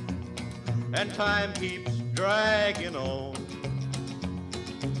Prison, and time keeps dragging on.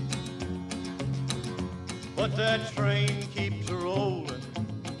 But that train keeps rollin'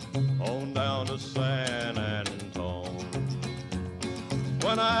 on down to San Antone.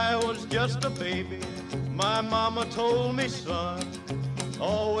 When I was just a baby, my mama told me, son,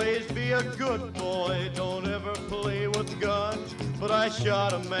 always be a good boy, don't ever play with guns. But I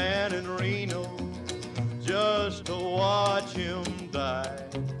shot a man in Reno just to watch him die.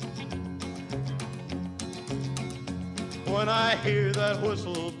 When I hear that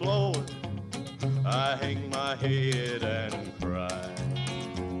whistle blowing, I hang my head and cry.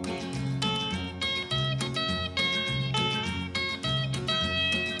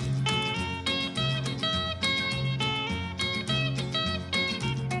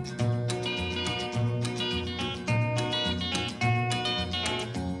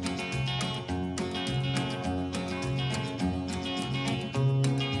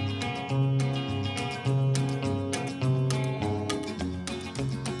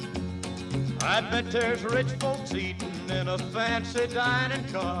 I bet there's rich folks eating in a fancy dining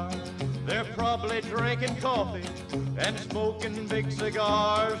car. They're probably drinking coffee and smoking big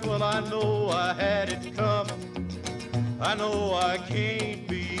cigars. Well, I know I had it coming. I know I can't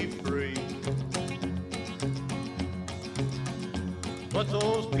be free. But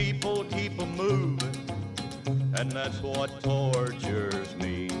those people keep a moving, and that's what tortures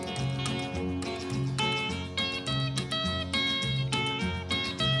me.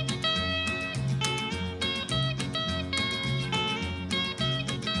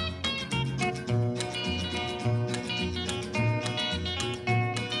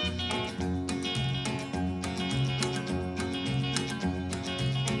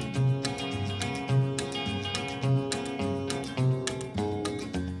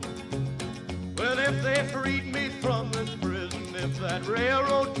 If they freed me from this prison, if that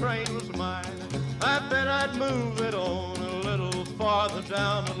railroad train was mine, I bet I'd move it on a little farther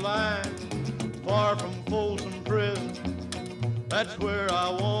down the line. Far from Folsom Prison, that's where I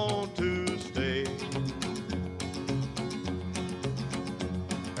want to stay.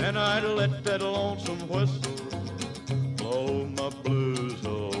 And I'd let that lonesome whistle blow my blues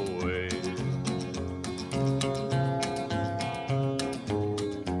away.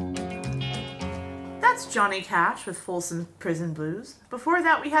 That's Johnny Cash with Folsom Prison Blues. Before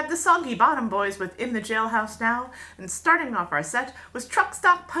that, we had the Soggy Bottom Boys with In the Jailhouse Now, and starting off our set was Truck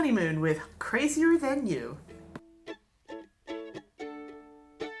Stop Honeymoon with Crazier Than You.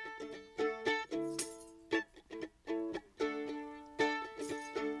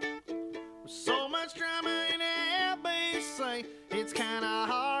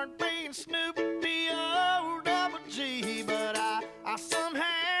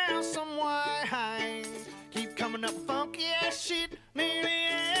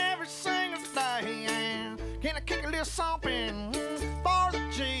 little something for the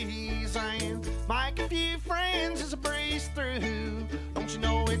G's and make a few friends as I breeze through. Don't you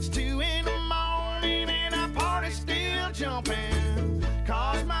know it's 2 in the morning and our party's still jumping?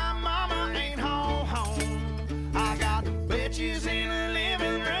 Cause my mama ain't home. I got bitches in the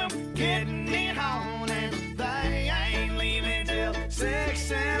living room getting it on, and they ain't leaving till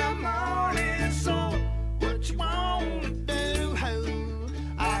 6 in the morning. So what you wanna do, ho?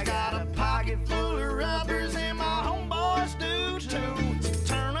 I got a pocket full of rubbers and my homeboys do too. So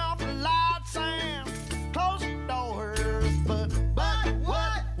turn off the lights and close the doors. But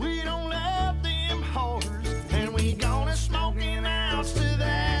what? We don't love them whores, and we gonna smoking out to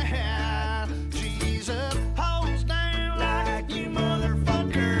that. Jesus, hose down like you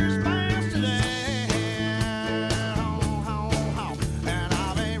motherfuckers bounce to that. Ho, ho, ho. And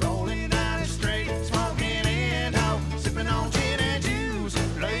I'll be rolling down the street, smoking in, ho, sipping on gin and juice,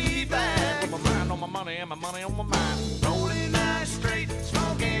 laid back with my mind on my money and my money on my mind. Rolling down the street,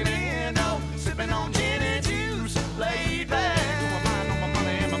 smoking in, ho, sipping on gin and juice, laid back with my mind on my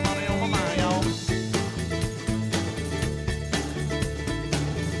money and my money on my mind, y'all.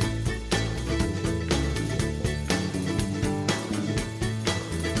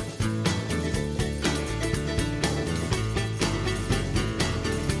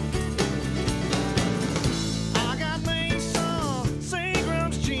 I got me some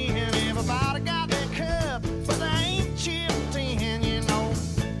Seagram's gin. Everybody got their cup, but they ain't chipped in. You know,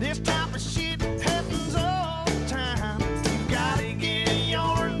 this type of shit happens all the time. You gotta get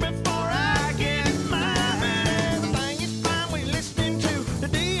yours before I get mine. Everything is fine. We listening to the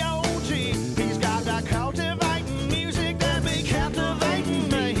D.O.G. He's got that cultivating music that be captivating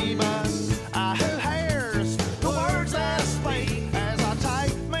me. But who hears the words that I speak as I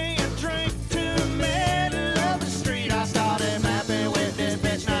take me a drink to the middle of the street? I started mapping with this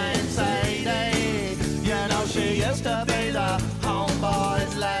bitch named Sadie. You know she used to be the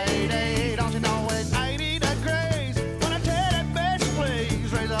homeboy's lady. Don't you know it's 80 degrees when I tell that bitch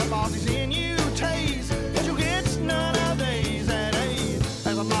please raise up all these NUTs, but you get none of these at ease.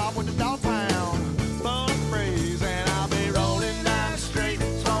 As I'm off with the dog pound full of freeze, and I'll be rolling down the street,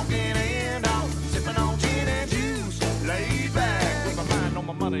 smoking in, sipping on gin and juice, laid back with my mind on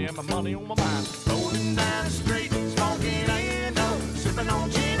my money and my money on my mind. Rolling down the street, smoking in, sipping on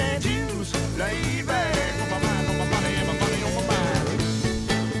gin and juice, laid back with my mind on my money and my money on my mind.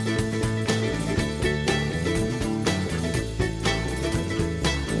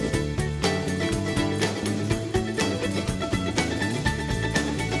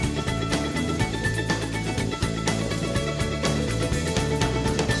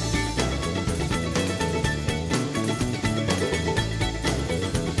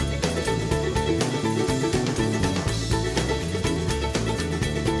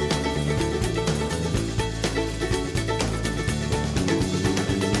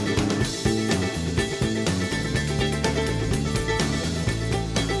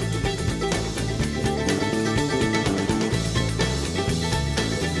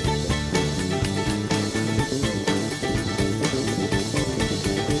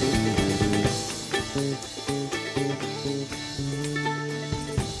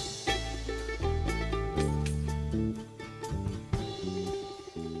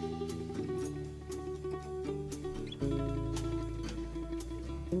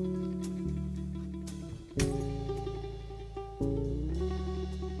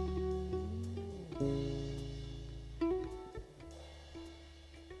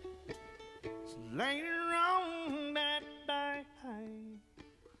 Later on that day,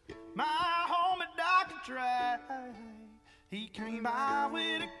 my homie Dr. Dre, he came by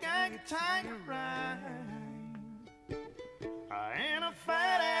with a gang of Tanqueray and a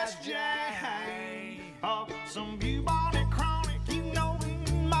fat ass J. Oh, some bubonic chronic, you know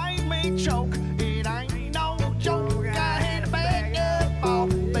it made me choke. It ain't no joke. I had to back up off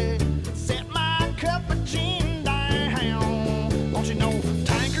the bed, set my cup of gin down. Don't you know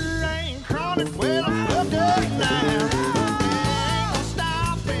Tanqueray and chronic? Well, I'm hooked up now. Ain't no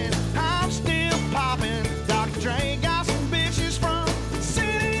stopping, I'm still popping. Dr. Dre got some bitches from the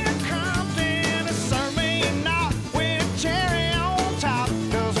city of Compton to serve me a knot with a cherry on top.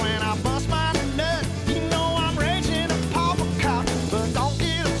 'Cause when I bust my nut, you know I'm raging to pop a cop. But don't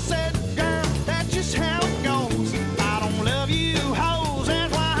get upset, girl, that's just how it goes. I don't love you hoes,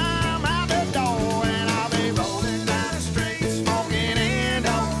 that's why I'm out the door. And I'll be rolling down the street, smoking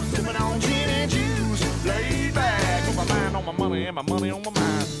endo, sipping on gin and juice, laid back with my mind on my money and my money on my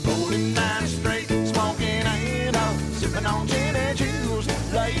mind. Rolling down the street, smoking endo, sipping on gin and juice,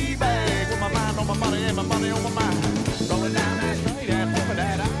 laid back with my mind on my money and my money on my mind. Rolling down that street and pumping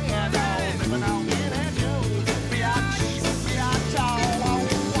that endo, sipping on gin and juice, B.I.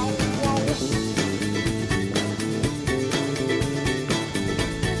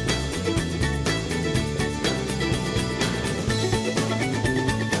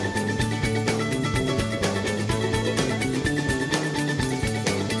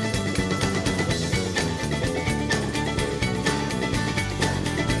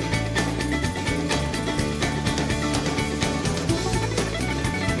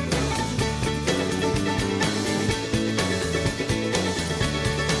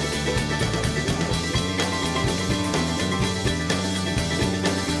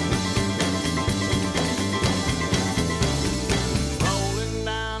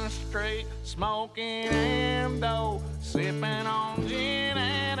 straight, smoking amdo, sipping on gin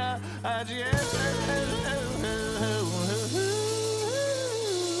and a jet.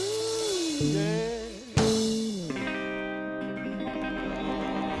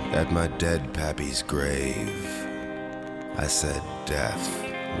 At my dead pappy's grave, I said, "Death,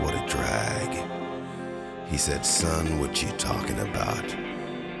 what a drag." He said, "Son, what you talking about?"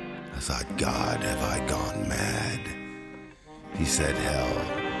 I thought, "God, have I gone mad?" He said, "Hell,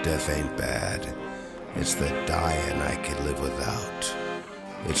 death ain't bad. It's the dying I could live without.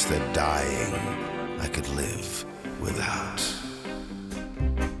 It's the dying I could live without."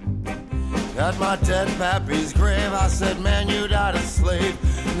 At my dead pappy's grave, I said, "Man, you died a slave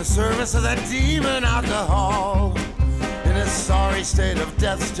in the service of that demon alcohol." In his sorry state of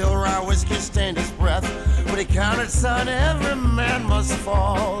death, still rye whiskey stained his breath. But he counted, "Son, every man must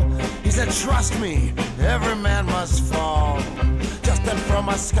fall." He said, "Trust me, every man must fall." Just then from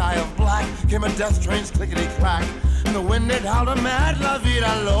a sky of black came a death train's clickety-clack, and the wind it howled a mad La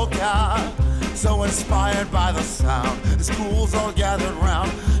Vida Loca. So inspired by the sound, the schools all gathered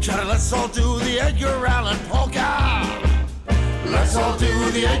round, shouted, "Let's all do the Edgar Allan polka! Let's all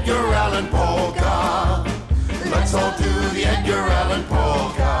do the Edgar Allan polka! Let's all do the Edgar Allan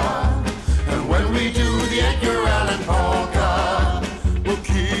polka! And when we do the Edgar Allan polka, we'll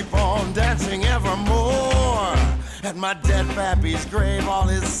keep on dancing evermore." At my dead pappy's grave, all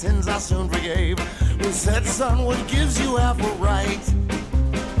his sins I soon forgave. We said, "Son, what gives you half a right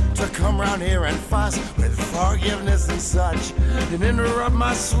to come round here and fuss with forgiveness and such, and interrupt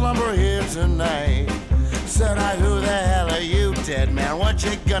my slumber here tonight?" Said I, "Who the hell are you, dead man? What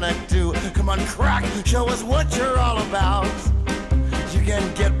you gonna do? Come on, crack, show us what you're all about. You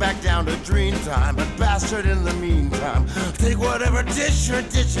can get back down to dream time, but bastard, in the meantime, take whatever dish you're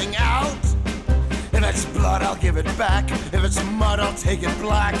dishing out. If it's blood, I'll give it back. If it's mud, I'll take it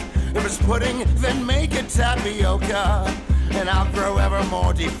black. If it's pudding, then make it tapioca. And I'll grow ever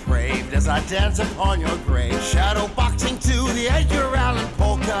more depraved as I dance upon your grave, shadow boxing to the Edgar Allan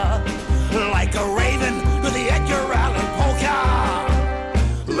polka, like a raven to the Edgar Allan polka.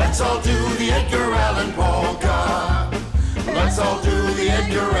 Let's all do the Edgar Allan polka. Let's all do the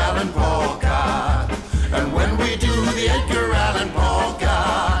Edgar Allan polka. And when we do the Edgar Allan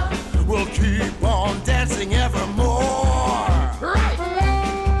polka, we'll keep on dancing evermore. Right.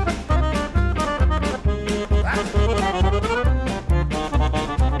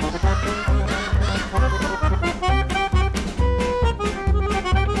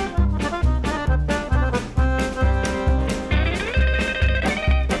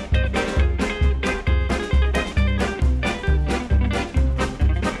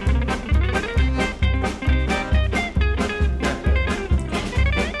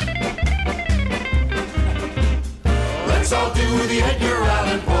 Let's all do the Edgar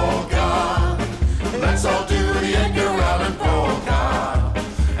Allan polka. Let's all do the Edgar Allan polka.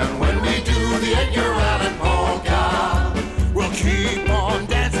 And when we do the Edgar Allan polka, we'll keep on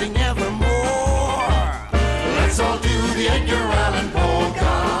dancing evermore. Let's all do the Edgar Allan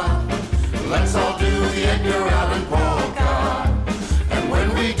polka. Let's all do the Edgar Allan polka. And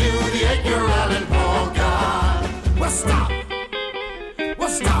when we do the Edgar Allan polka, we'll stop. We'll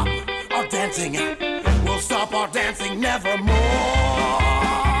stop our dancing. We'll stop our dancing nevermore.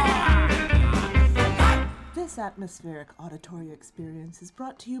 This atmospheric auditory experience is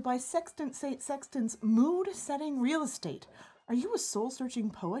brought to you by Sextant St. Sextant's mood-setting real estate. Are you a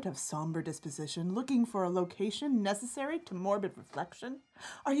soul-searching poet of somber disposition looking for a location necessary to morbid reflection?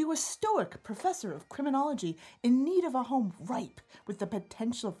 Are you a stoic professor of criminology in need of a home ripe with the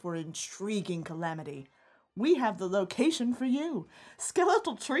potential for intriguing calamity? We have the location for you.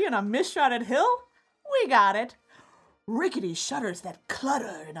 Skeletal tree on a mist-shrouded hill? We got it. Rickety shutters that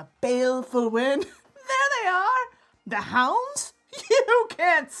clutter in a baleful wind? There they are. The hounds? You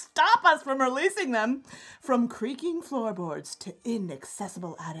can't stop us from releasing them. From creaking floorboards to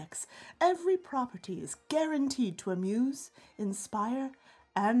inaccessible attics, every property is guaranteed to amuse, inspire,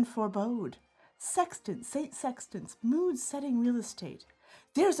 and forebode. Sextant St. Sextant's mood-setting real estate.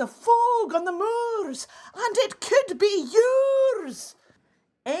 There's a fog on the moors, and it could be yours.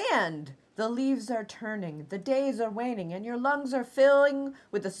 And the leaves are turning, the days are waning, and your lungs are filling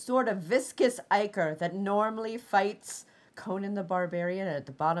with the sort of viscous ichor that normally fights Conan the Barbarian at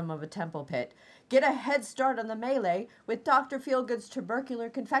the bottom of a temple pit. Get a head start on the melee with Dr. Feelgood's Tubercular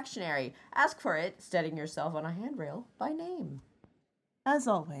Confectionery. Ask for it, steadying yourself on a handrail, by name. As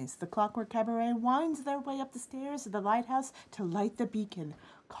always, the Clockwork Cabaret winds their way up the stairs of the lighthouse to light the beacon,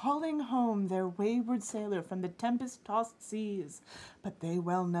 calling home their wayward sailor from the tempest-tossed seas. But they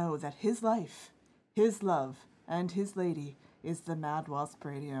well know that his life, his love, and his lady is the Mad Wasp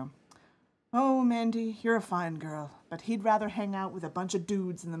Radio. Oh, Mandy, you're a fine girl, but he'd rather hang out with a bunch of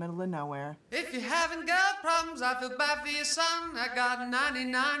dudes in the middle of nowhere. If you haven't got problems, I feel bad for your son. I got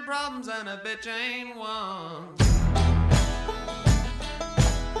 99 problems and a bitch ain't one.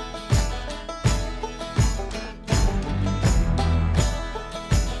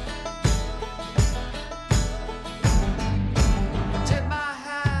 Tip my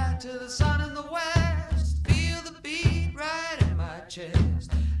hat to the sun in the west. Feel the beat right in my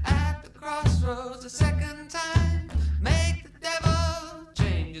chest. At the crossroads a second time. Make the devil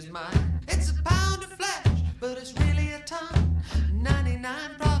change his mind. It's a pound of flesh, but it's really a ton.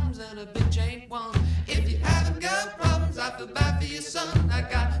 99 problems and a bitch ain't one. If you haven't got problems, I feel bad for your son. I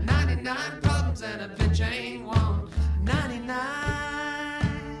got 99 problems and a bitch ain't one. 99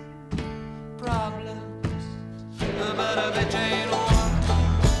 problems, but a bitch ain't one.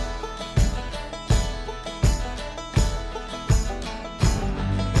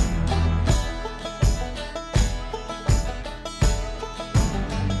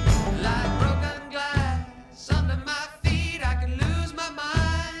 Like broken glass under my feet, I can lose my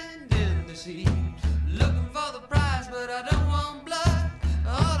mind in the sea. Looking for the prize, but I don't want blood.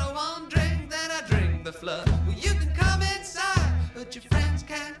 All I want drink, then I drink the flood. Well, you can come inside, but your friends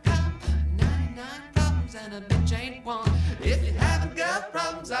can't come. 99 problems and a bitch ain't one. If you haven't got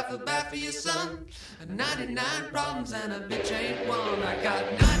problems, I feel bad for your son. 99 problems and a bitch ain't one. I got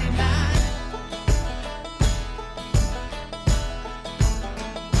 99.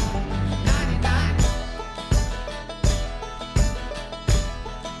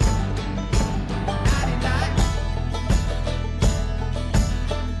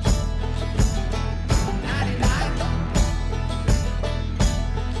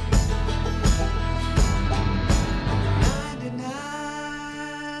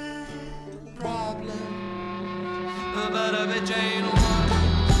 But a bitch ain't one.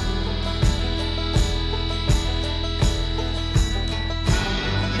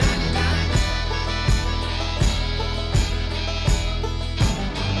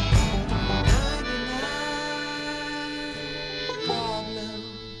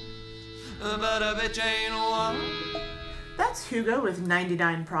 But a bitch ain't one. That's Hugo with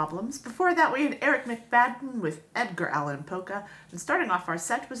 99 Problems. Before that, we had Eric McFadden with Edgar Allan Polka. And starting off our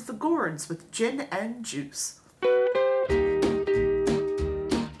set was the Gourds with Gin and Juice.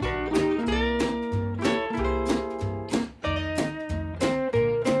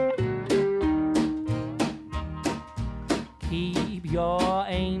 Keep your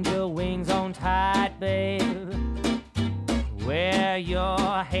angel wings on tight, babe. Wear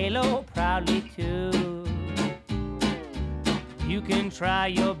your halo proudly too. You can try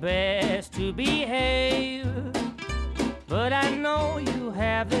your best to behave, but I know you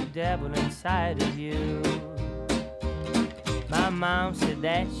have the devil inside of you. My mom said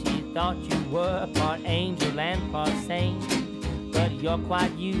that she thought you were part angel and part saint, but you're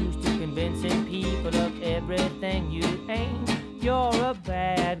quite used to convincing people of everything you ain't. You're a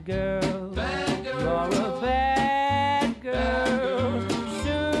bad girl. Bad girl. You're a bad girl.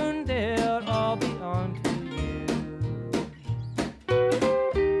 Soon they'll all be on to you.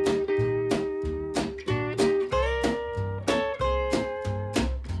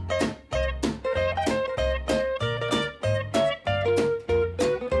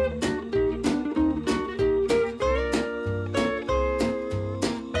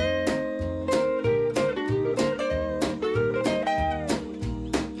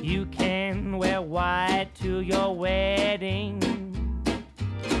 You can wear white to your wedding.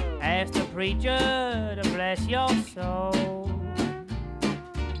 Ask the preacher to bless your soul.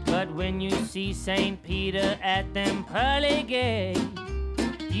 But when you see St. Peter at them pearly gates,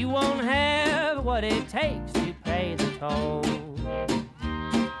 you won't have what it takes to pay the toll.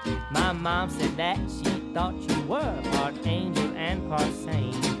 My mom said that she thought you were part angel and part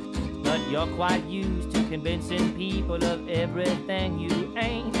saint, but you're quite used to convincing people of everything you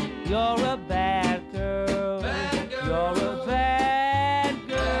ain't. You're a bad girl. Bad girl. You're a bad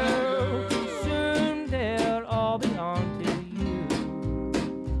girl. Soon they'll all be on to you.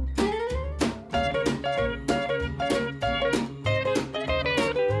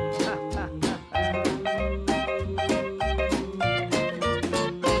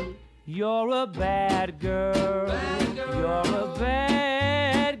 You're a bad girl. Bad girl. You're a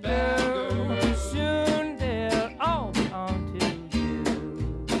bad girl. Soon they'll all be on to you.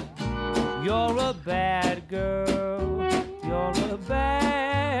 You're a bad girl. You're a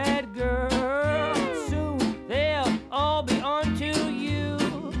bad girl. Soon they'll all be on to you.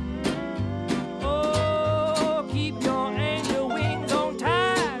 Oh, keep your angel wings on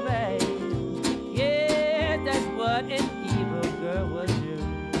tight, babe. Yeah, that's what an evil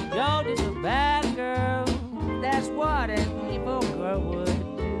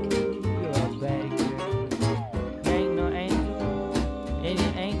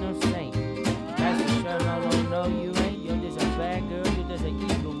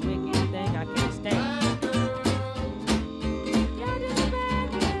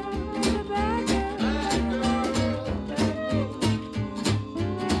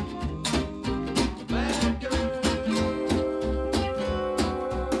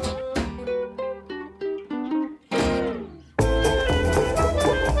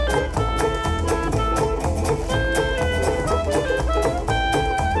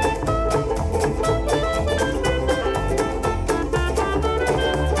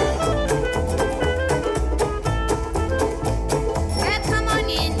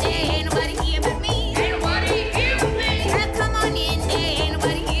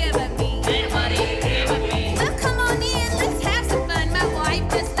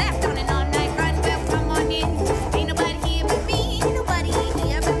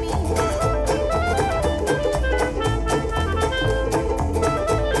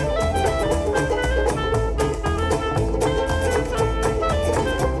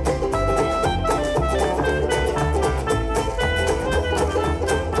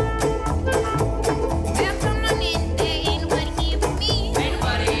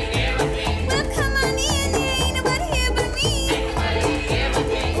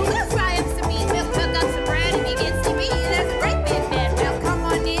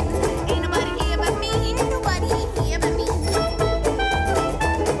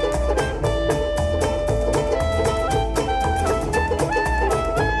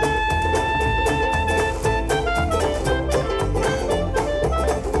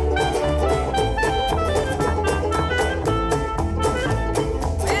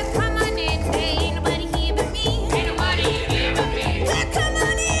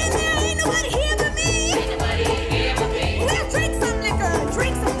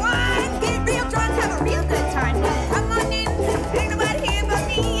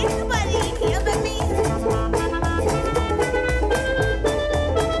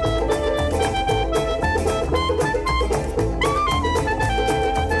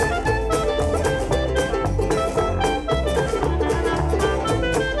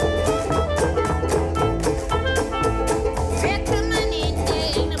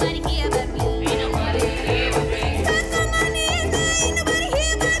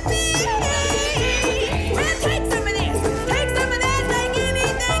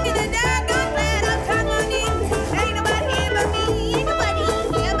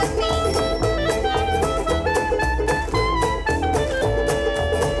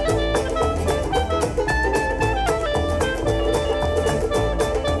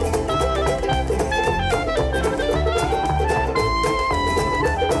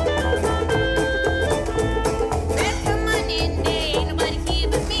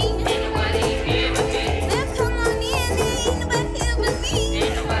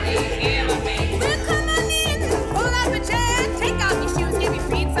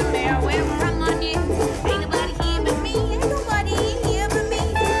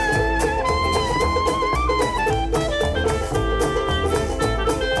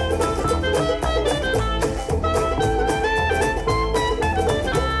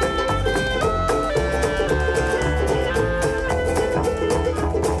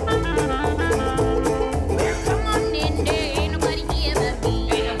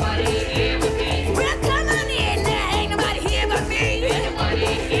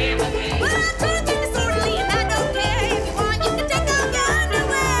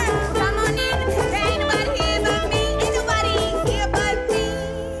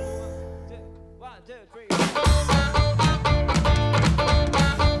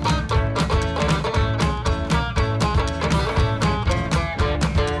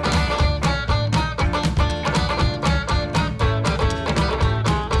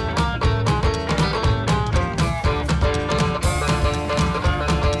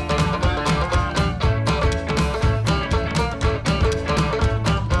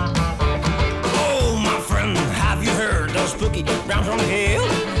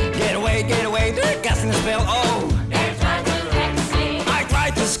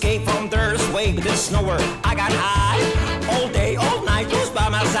snower. I got high all day, all night, who's by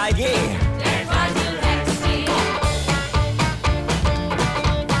my side, yeah. They're trying to hex me.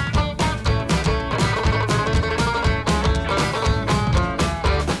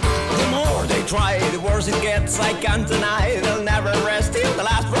 The more they try, the worse it gets. I can't deny they'll never rest till the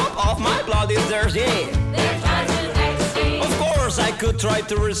last drop of my blood is theirs, yeah. They're trying to hex me. Of course I could try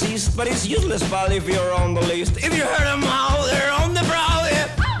to resist, but it's useless, pal, if you're on the list. If you heard them how they're on the brow, yeah.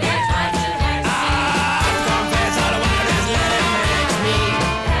 They're trying to hex me. Confess all I want is let them hex me.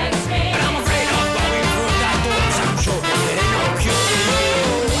 Hex me. But I'm afraid of going through that door, so I'm sure it ain't no cure.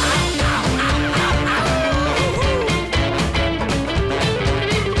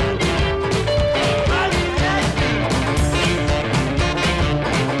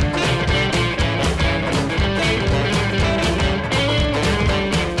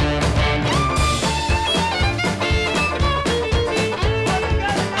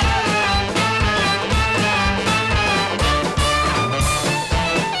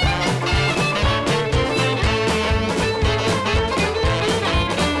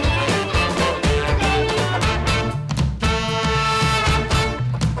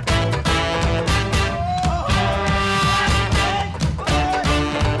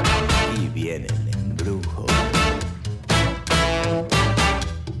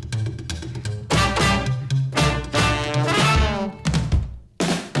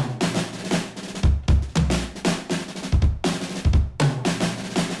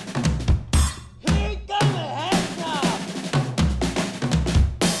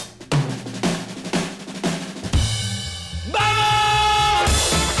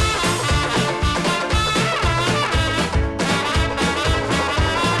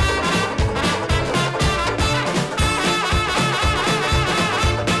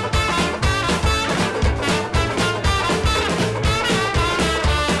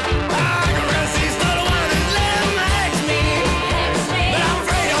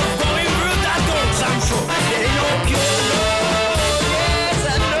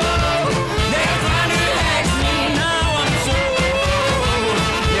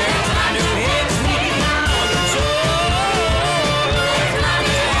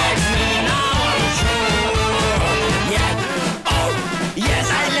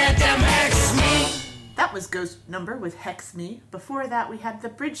 Number with Hex Me. Before that, we had the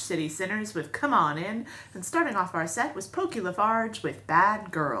Bridge City Sinners with Come On In. And starting off our set was Pokey Lafarge with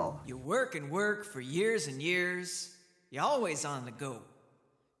Bad Girl. You work and work for years and years. You're always on the go.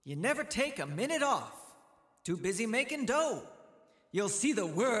 You never take a minute off. Too busy making dough. You'll see the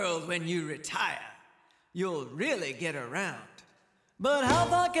world when you retire. You'll really get around. But how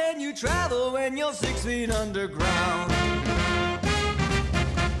far can you travel when you're 6 feet underground?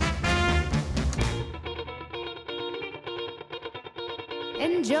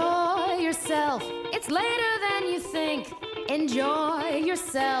 Enjoy yourself, it's later than you think. Enjoy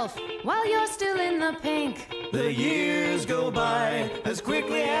yourself while you're still in the pink. The years go by as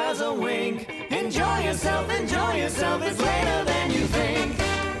quickly as a wink. Enjoy yourself, it's later than you think.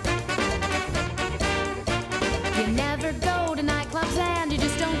 You never go to nightclubs and you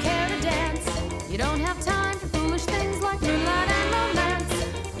just don't care to dance. You don't have time for foolish things like moonlight and romance.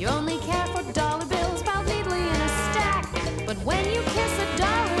 You only care for dollar bills piled neatly in a stack. But when you kiss a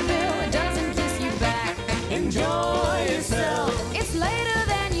dollar bill, it doesn't kiss you back. Enjoy yourself, it's later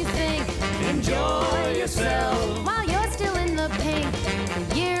than you think. Enjoy yourself while you're still in the pink.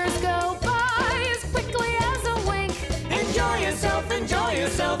 The years go by as quickly as a wink. Enjoy yourself,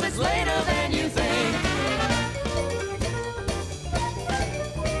 it's later than you think.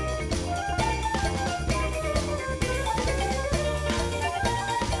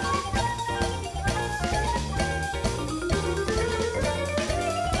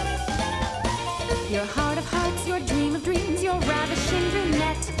 Your heart of hearts, your dream of dreams, your ravishing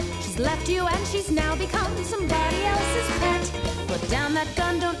brunette. She's left you and she's now become somebody else's pet. Put down that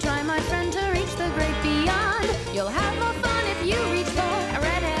gun, don't try, my friend, to reach the great beyond. You'll have more fun if you reach for a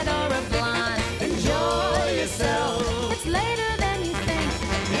redhead or a blonde. Enjoy yourself, it's later than you think.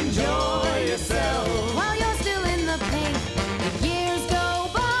 Enjoy yourself while you're still in the pink. The years go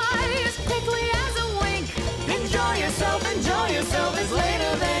by as quickly as a wink. Enjoy yourself, it's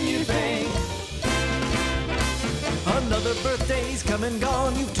later than you think. Another birthday's come and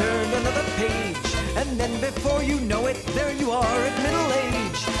gone, you've turned another page. And then before you know it, there you are at middle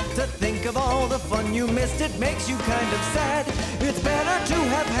age. To think of all the fun you missed, it makes you kind of sad. It's better to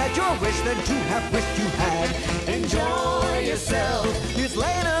have had your wish than to have wished you had. Enjoy yourself, it's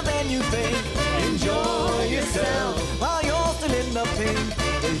later than you think. Enjoy yourself while you're still in the pink.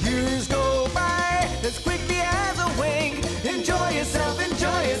 The years go by as quickly as a wink. Enjoy yourself,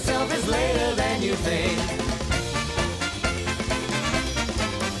 it's later than you think.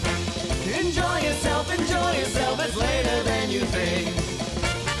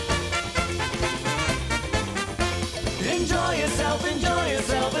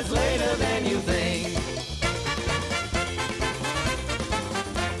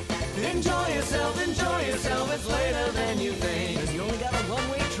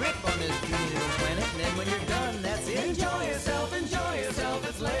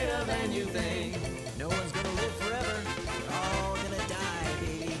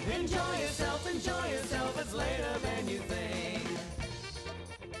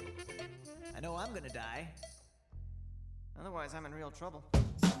 Otherwise, I'm in real trouble.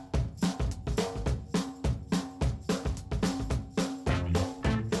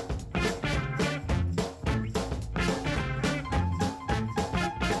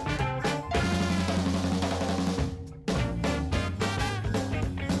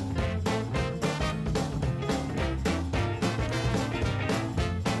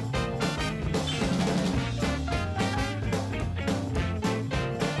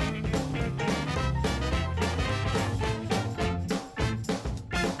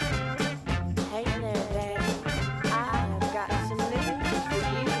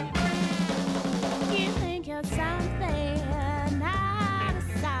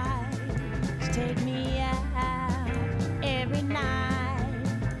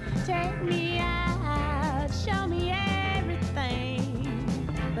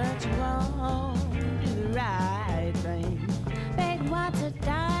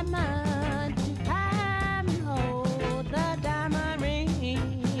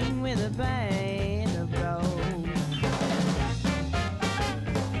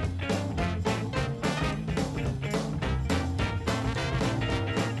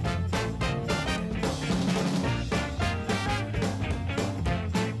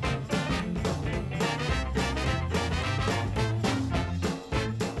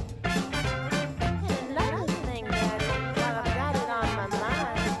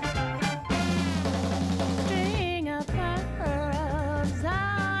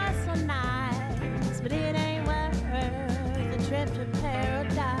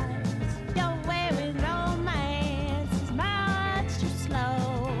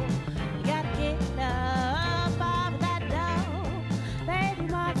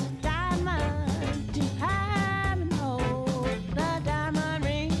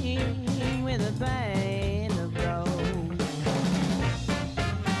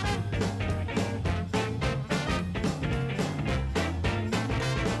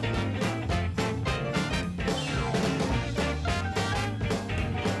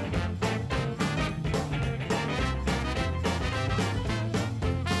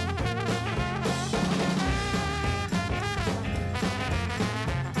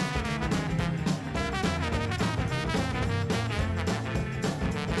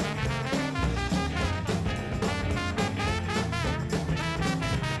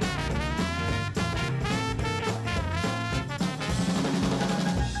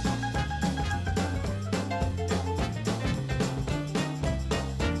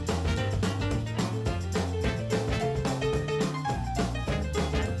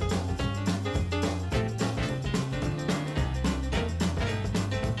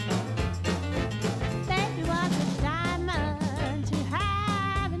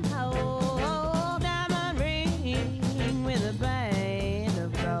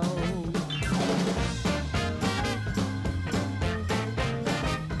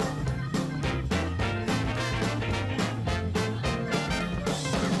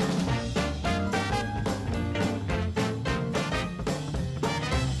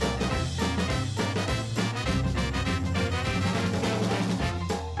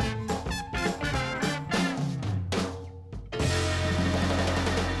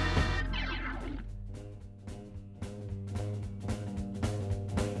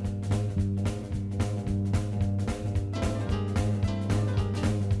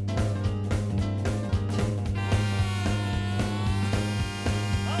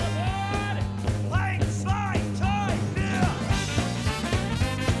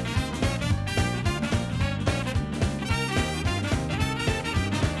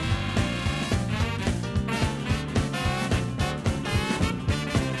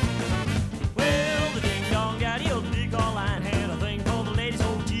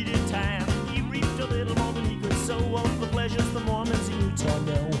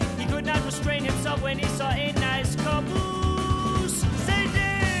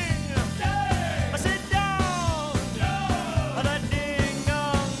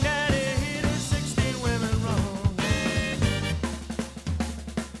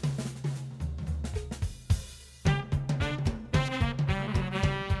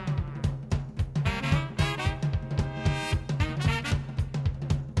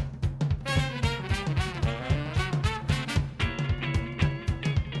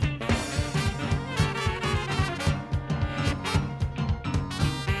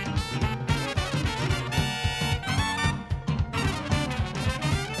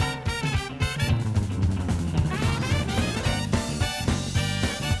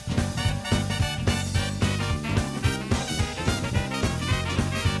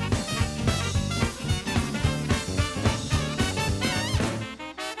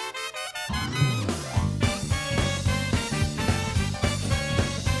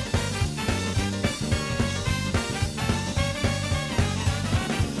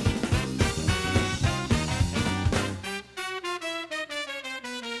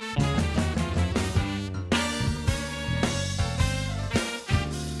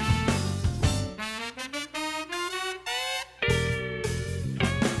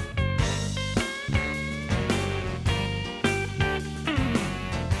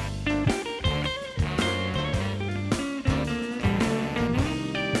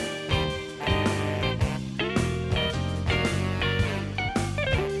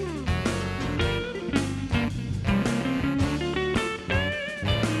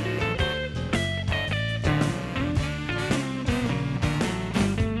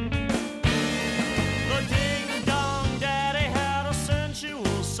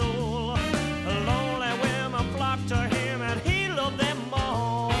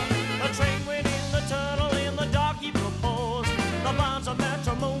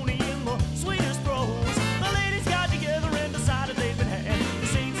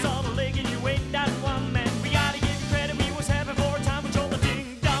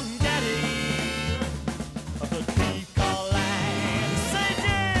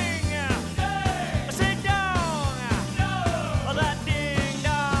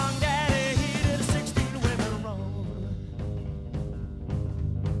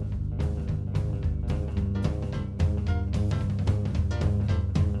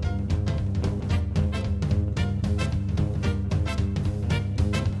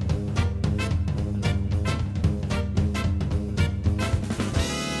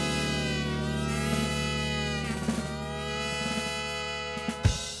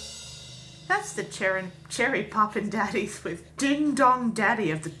 That's the Cherry Poppin' Daddies with Ding Dong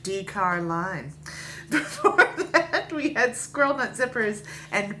Daddy of the D-Car line. Before that, we had Squirrel Nut Zippers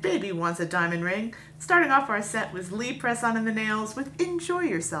and Baby Wants a Diamond Ring. Starting off our set was Lee Press On and the Nails with Enjoy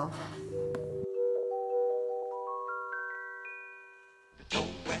Yourself.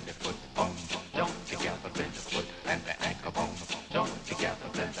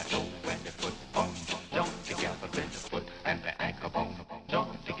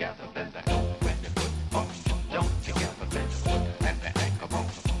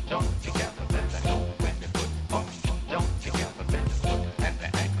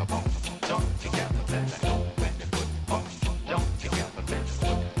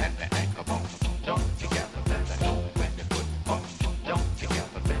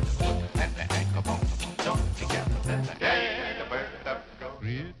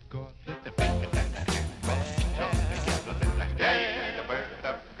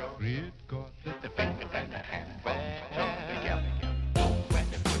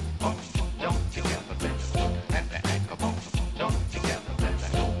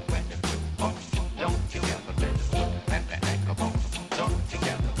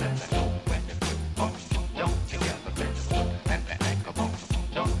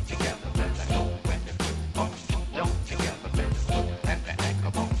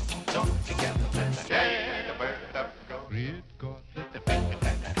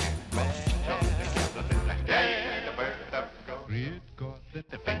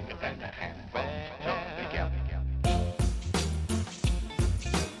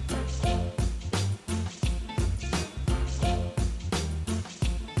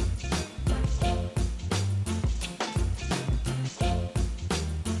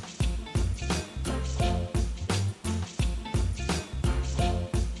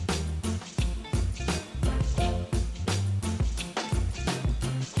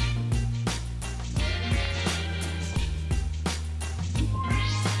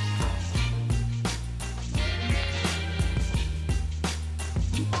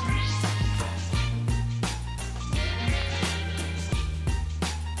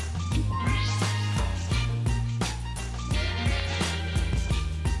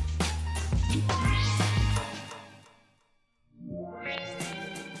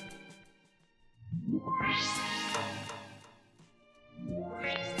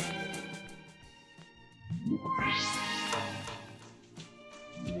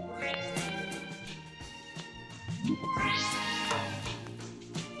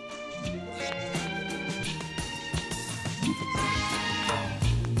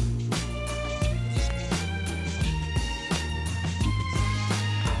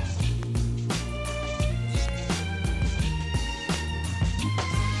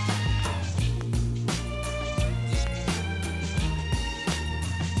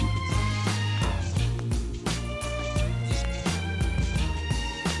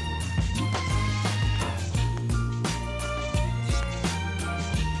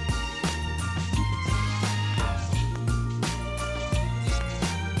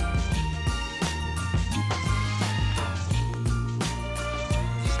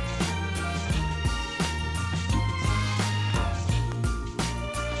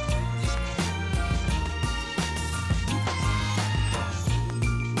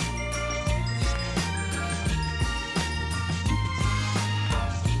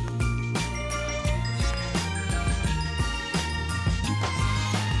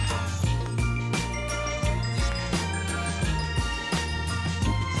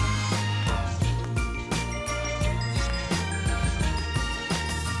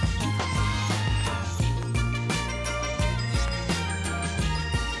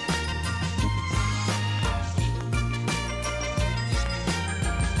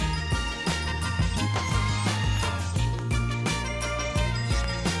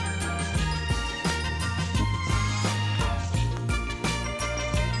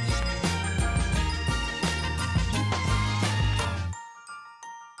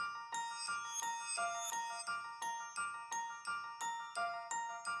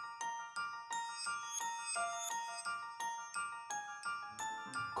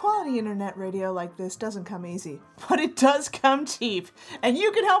 Quality internet radio like this doesn't come easy, but it does come cheap, and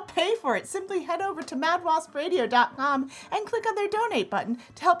you can help pay for it. Simply head over to madwaspradio.com and click on their donate button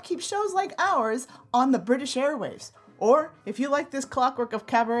to help keep shows like ours on the British airwaves. Or, if you like this clockwork of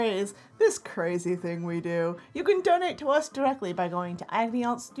cabarets, this crazy thing we do, you can donate to us directly by going to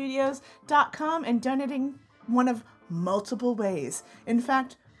agnealtstudios.com and donating one of multiple ways. In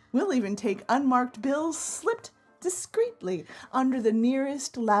fact, we'll even take unmarked bills slipped discreetly under the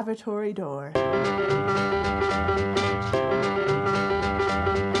nearest lavatory door.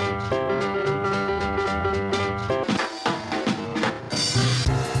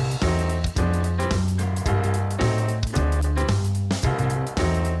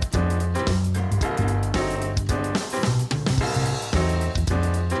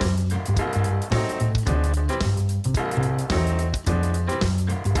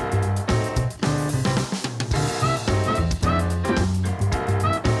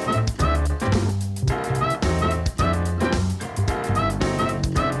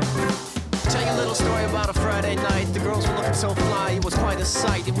 a Friday night. The girls were looking so fly, it was quite a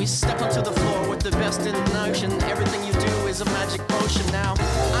sight. And we stepped onto the floor with the best in the nation. Everything you do is a magic potion. Now,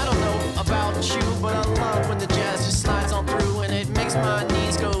 I don't know about you, but I love when the jazz just slides on through. And it makes my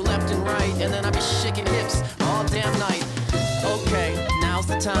knees go left and right. And then I be shaking hips all damn night. Okay, now's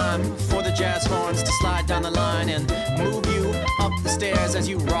the time for the jazz horns to slide down the line and move you up the stairs as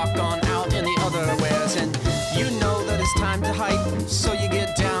you rock on out in the other wares. And you know that it's time to hype, so you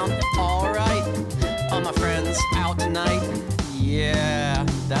get down, alright. All my friends out tonight, yeah,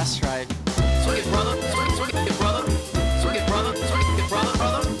 that's right. Swing it, brother, swing it, brother, swing it, brother, swing it, brother,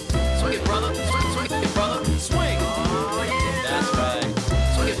 brother, swing it, brother, swing it, brother, swing. Oh yeah, that's right.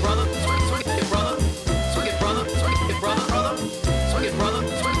 Swing it, brother, swing it, brother, swing it, brother, swing it, brother, brother, swing it, brother,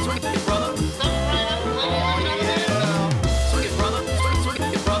 swing it, brother. Oh yeah, swing it, brother, swing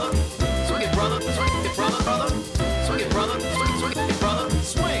it, brother, swing it, brother, swing it, brother, brother, swing it, brother, swing it, brother,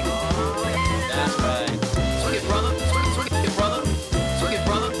 swing. Oh yeah, that's right. Swing it, brother, swing it, brother, swing it,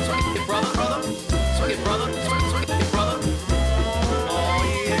 brother, swing it, brother, brother, swing it, brother, swing it, brother. Oh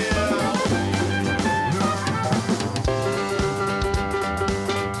yeah.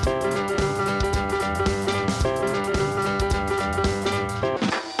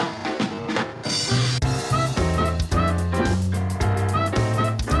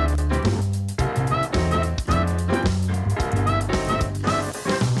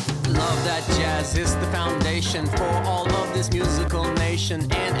 Love that jazz is the foundation for all of this musical nation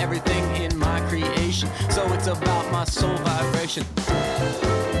and everything in my creation. So it's about my soul vibration.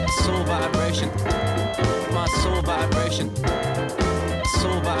 Soul vibration. My soul vibration.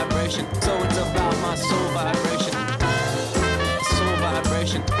 Soul vibration. So it's about my soul vibration. Soul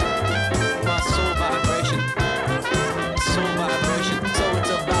vibration. My soul vibration. Soul vibration. So it's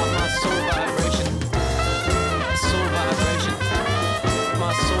about my soul vibration. Soul vibration.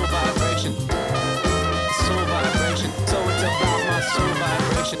 My soul vibration. Soul vibration. So it's about my soul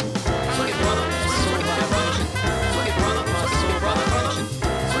vibration. Swing it, brother. Soul vibration. Swing it, brother. My soul vibration.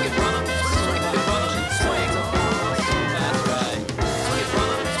 Swing it, brother. Swing it, brother. Swing it, that's right. Swing it,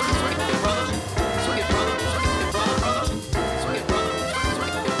 brother. Swing it, brother. Swing it, brother. Swing it, brother, brother. Swing it, brother. Swing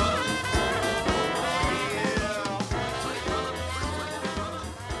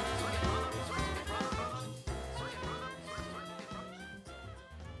it, brother.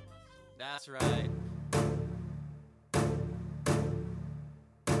 That's right.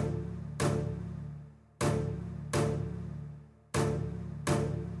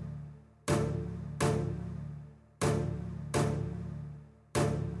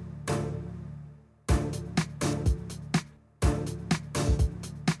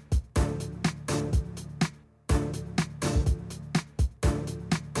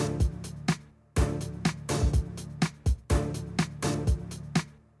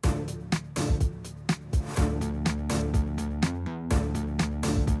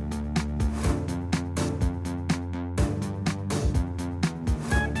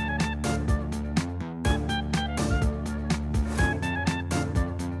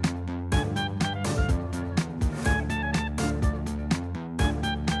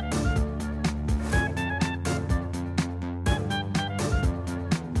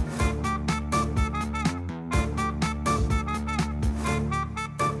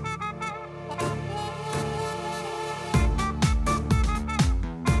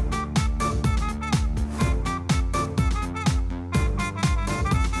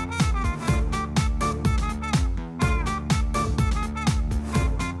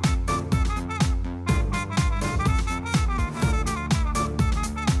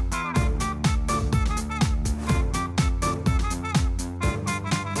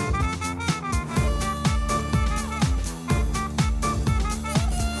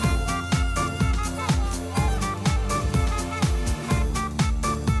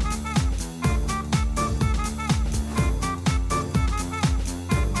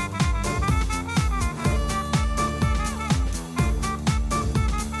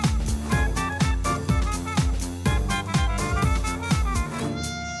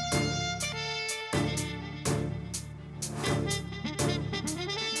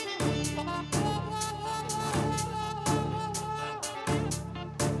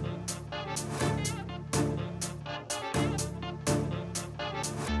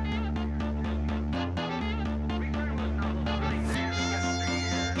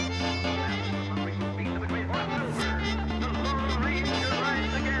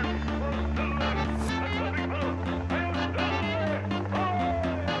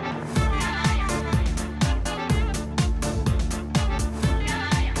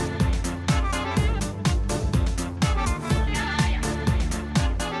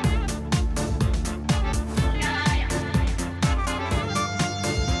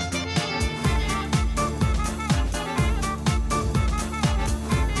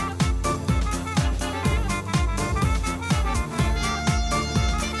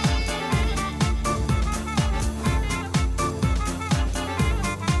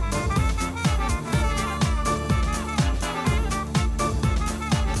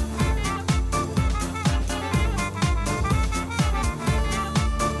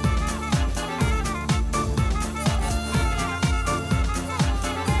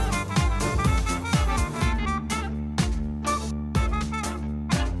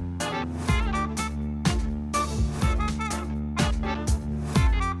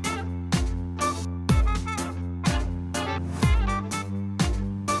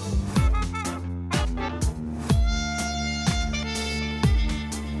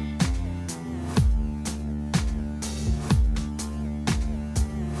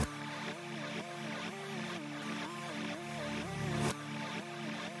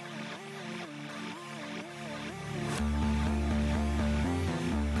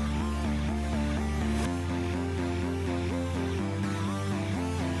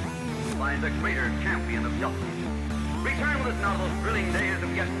 lies a greater champion of justice. Return with us now to those thrilling days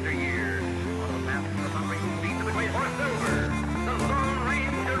of yesteryear. On the path from the thundering feet of the great horse Silver, the Lone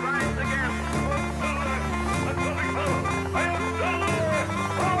Ranger rides again. Oh, Silver! That's what we call it. I am Silver!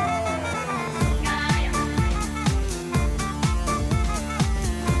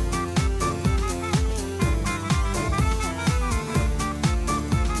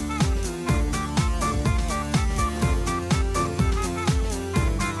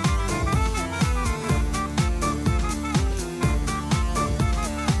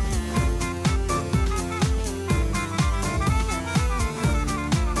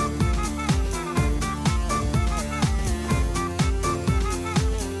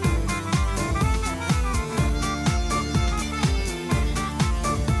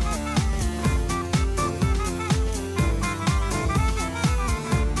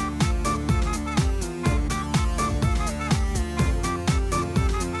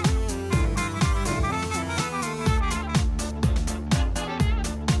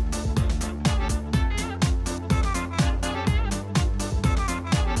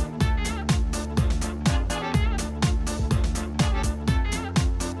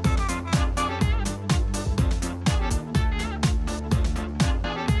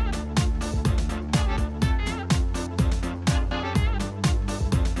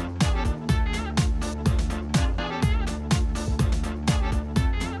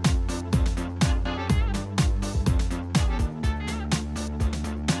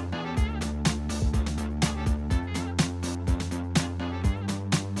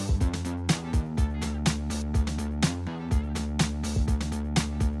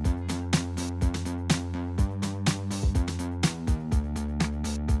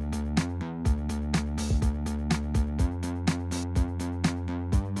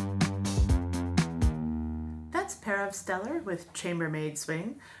 Pair of Stellar with Chambermaid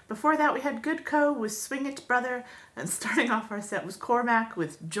Swing. Before that, we had Good Co. with Swing It Brother. And starting off our set was Cormac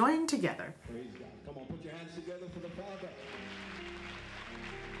with Join Together. Praise God. Come on, put your hands together for the Father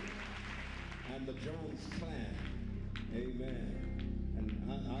and the Jones clan. Amen.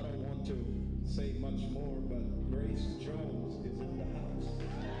 And I don't want to say much more, but Grace Jones is in the house.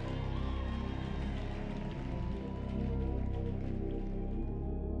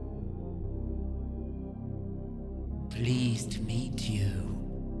 Pleased to meet you.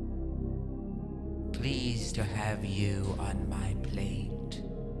 Pleased to have you on my plate.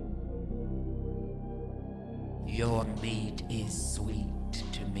 Your meat is sweet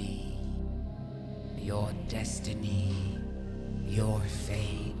to me. Your destiny, your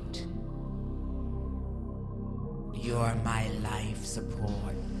fate. You're my life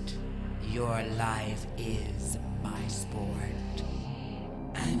support. Your life is my sport.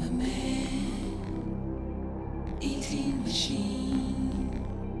 I'm a man. Eating machine.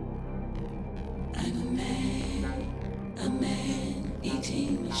 I'm a man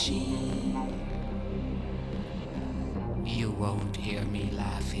eating machine. You won't hear me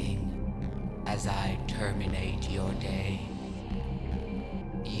laughing as I terminate your day.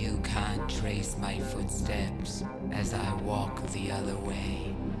 You can't trace my footsteps as I walk the other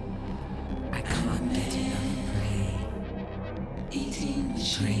way. I can't get enough prey. Eating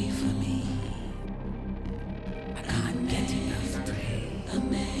machine. Pray for me. I can't get enough prey. A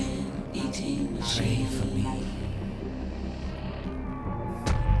man eating Pray machine. for me.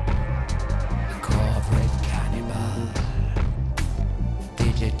 A corporate cannibal.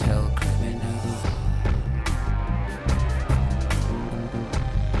 Digital criminal.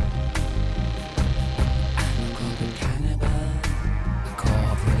 I'm a corporate cannibal. A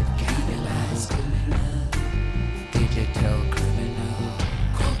corporate cannibal. Digital criminal.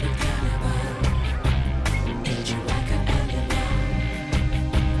 Corporate cannibal. Eat you like an animal.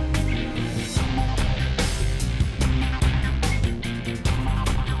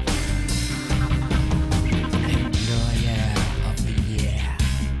 Employer of the year.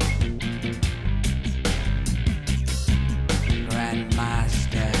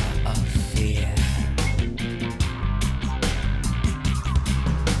 Grandmaster of fear.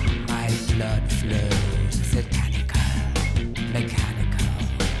 My blood flows satanical, mechanical,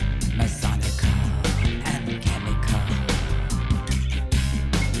 masonical, and chemical.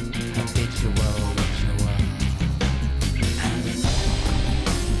 Habitual ritual.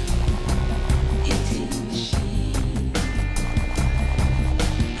 Eating machine.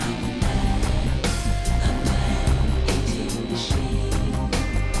 I'm a man eating machine.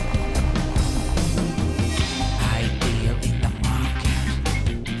 I deal in the market.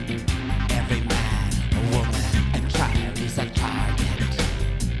 Every man, woman, and child is a target.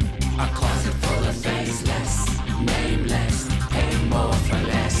 A closet full of faceless, nameless, paying more for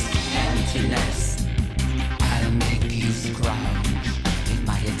less, and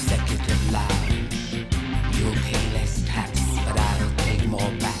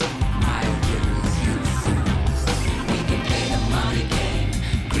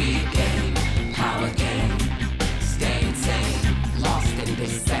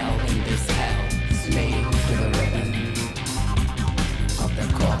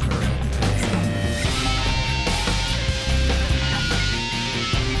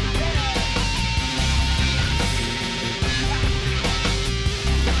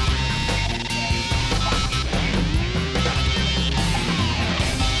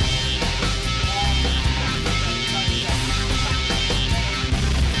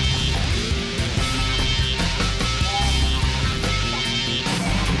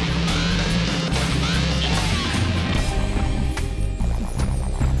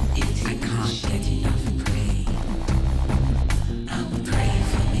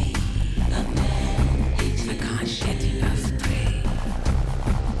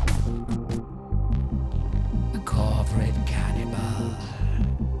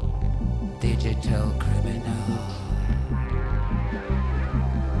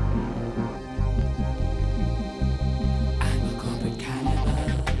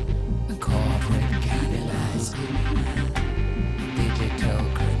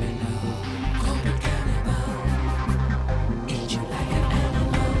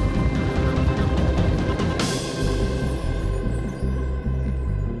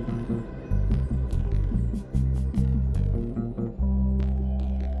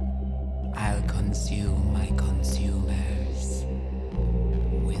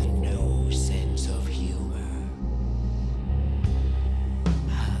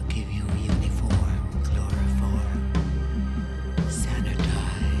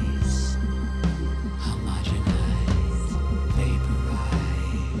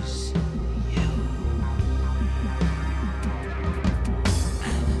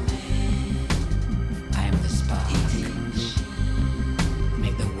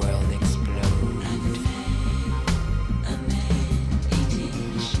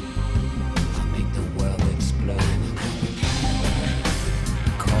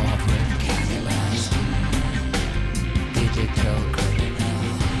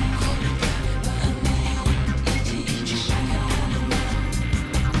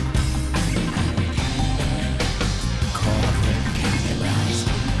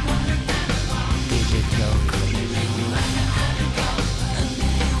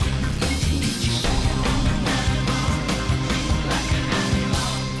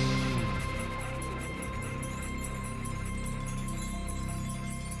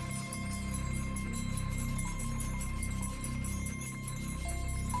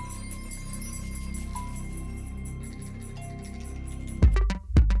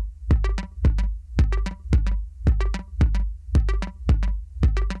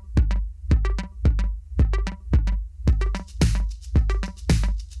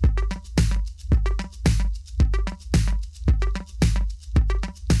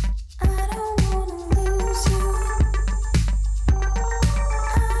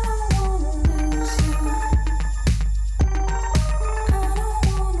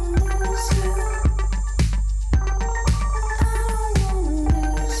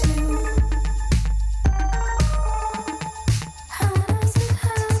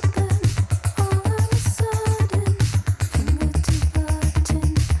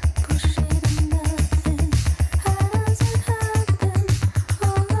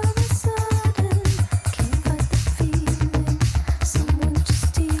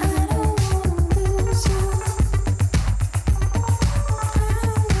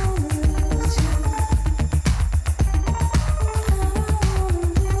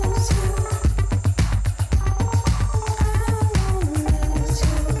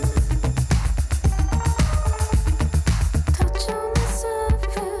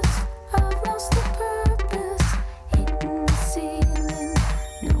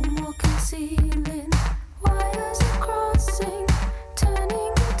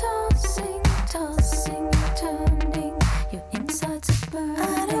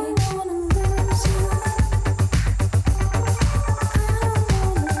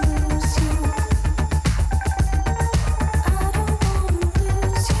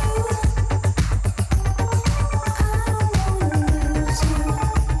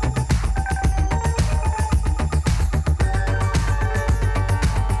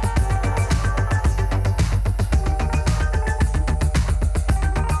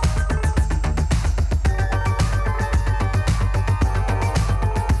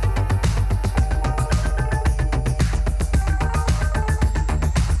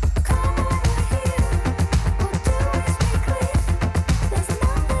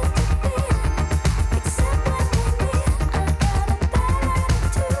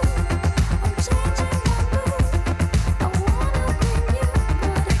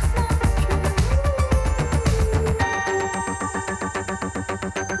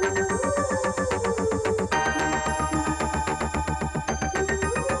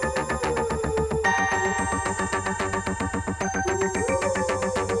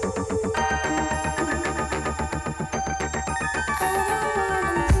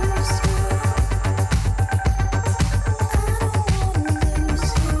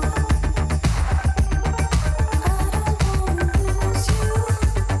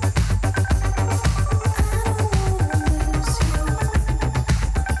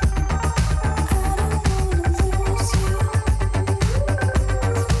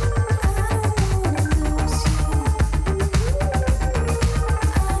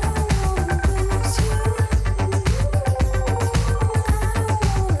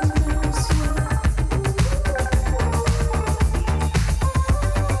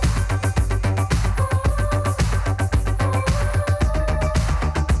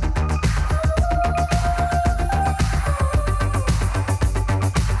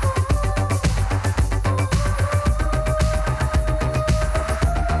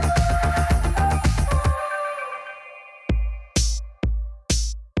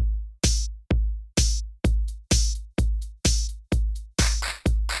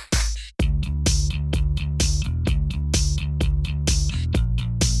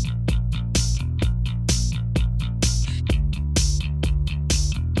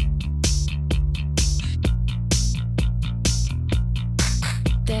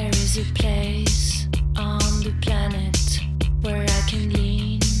a place on the planet where I can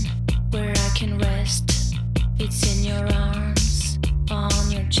lean, where I can rest. It's in your arms, on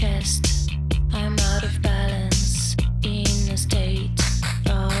your chest. I'm out of balance, in a state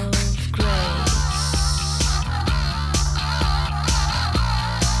of grace.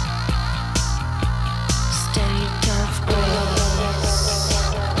 State of grace.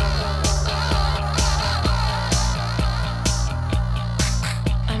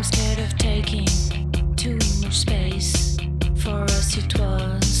 I'm scared of taking too much space. For us it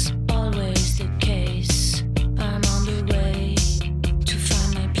was always the case. I'm on the way to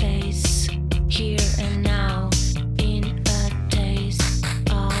find my place, here and now, in a taste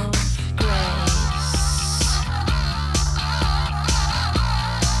of grace.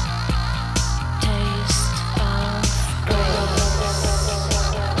 Taste of grace.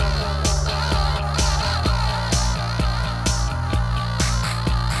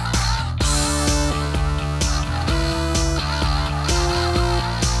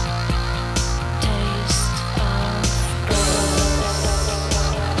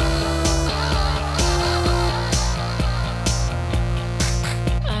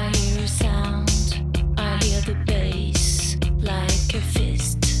 I hear a sound, I hear the bass, like a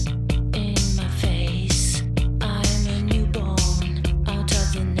fist in my face. I'm a newborn out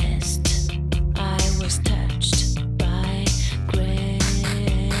of the nest. I was touched by grace.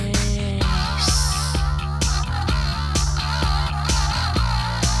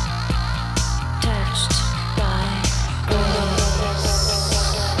 Touched by grace.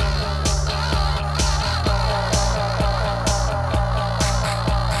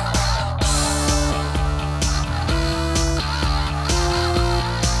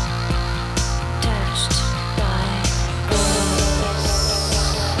 Touched by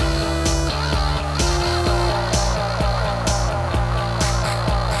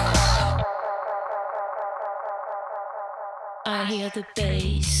I hear the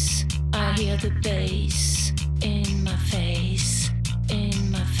bass, I hear the bass in my face,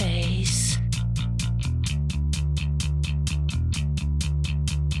 in my face.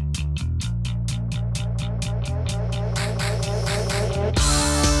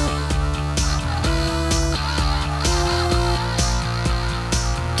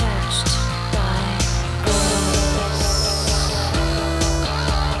 Touched by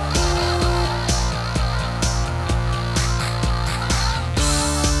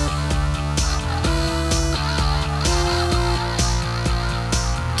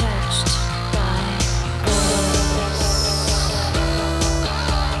touched by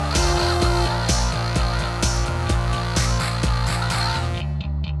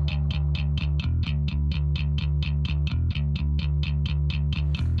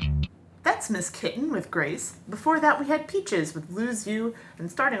That's Miss Kitten with Grace. Before that, we had Peaches with Lose You,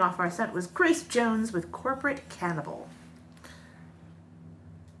 and starting off our set was Grace Jones with Corporate Cannibal.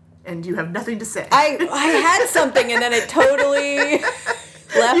 And you have nothing to say. I had something and then it totally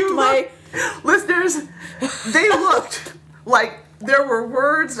left my... Listeners, they looked like there were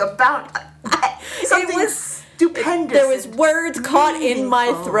words about something stupendous. There was words caught in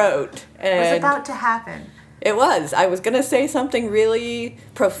my throat. It was And about to happen. it was. I was going to say something really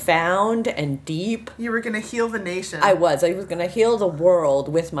profound and deep. You were going to heal the nation. I was. I was going to heal the world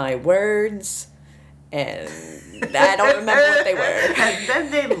with my words. And I don't remember what they were. And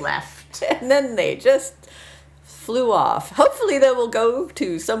then they left. And then they just flew off. Hopefully they will go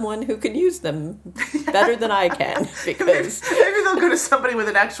to someone who can use them better than I can. Because Maybe they'll go to somebody with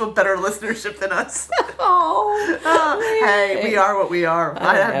an actual better listenership than us. Hey, we are what we are.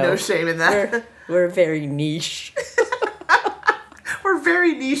 I have no shame in that. We're very niche. We're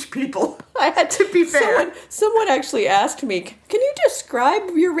very niche people. I had to be fair. Someone actually asked me, "Can you describe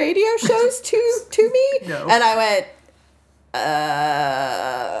your radio shows to me?" No. And I went,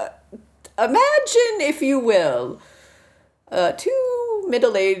 imagine, if you will, two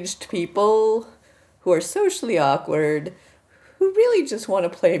middle-aged people who are socially awkward, who really just want to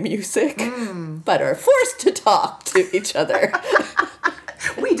play music, but are forced to talk to each other.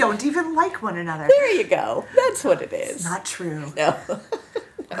 We don't even like one another. There you go. That's what it is. It's not true. No.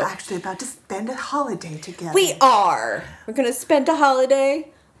 We're actually about to spend a holiday together. We are. We're going to spend a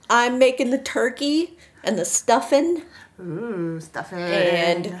holiday. I'm making the turkey and the stuffing. Ooh, stuffing.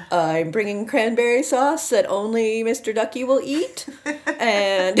 And I'm bringing cranberry sauce that only Mr. Ducky will eat.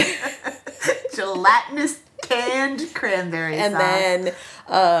 And gelatinous canned cranberry sauce. And then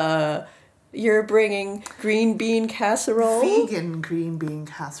you're bringing green bean casserole. Vegan green bean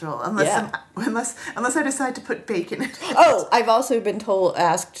casserole, unless I decide to put bacon in it. Oh, I've also been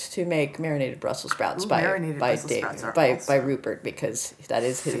asked to make marinated Brussels sprouts by Rupert, because that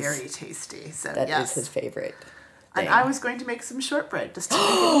is his very tasty. So that is his favorite. And I was going to make some shortbread just to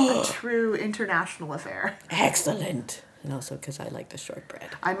make it a true international affair. Excellent. And also because I like the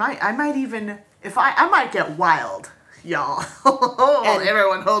shortbread. I might even, I might get wild, y'all. And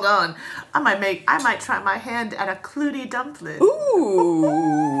everyone, hold on. I might try my hand at a Clutie dumpling.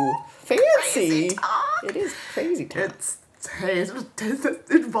 Ooh, fancy. It is crazy talk. It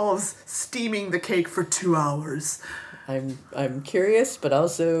involves steaming the cake for 2 hours. I'm curious, but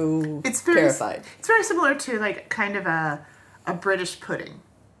also terrified. It's very similar to like kind of a British pudding.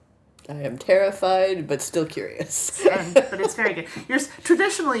 I am terrified, but still curious. But it's very good.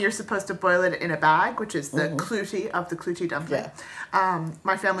 Traditionally, you're supposed to boil it in a bag, which is the Clutie of the Clutie dumpling. Yeah.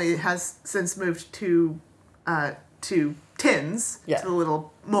 My family has since moved to tins, to the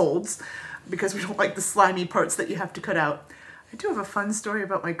little molds, because we don't like the slimy parts that you have to cut out. I do have a fun story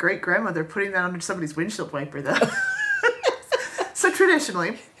about my great-grandmother putting that under somebody's windshield wiper, though. So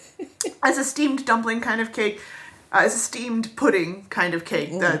traditionally, as a steamed dumpling kind of cake, as a steamed pudding kind of cake,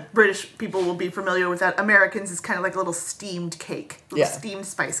 the British people will be familiar with that. Americans is kind of like a little steamed cake, steamed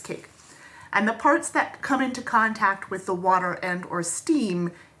spice cake. And the parts that come into contact with the water and or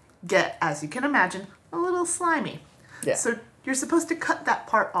steam get, as you can imagine, a little slimy. Yeah. So you're supposed to cut that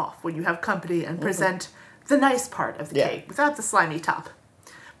part off when you have company and present the nice part of the cake without the slimy top.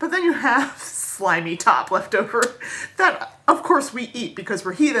 But then you have slimy top left over that, of course, we eat because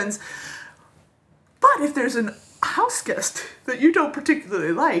we're heathens. But if there's an house guest that you don't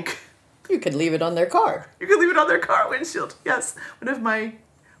particularly like, you could leave it on their car. You could leave it on their car windshield. Yes. One of my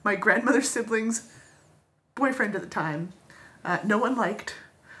grandmother's siblings' boyfriend at the time, no one liked.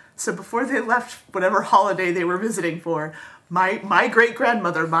 So before they left whatever holiday they were visiting for, my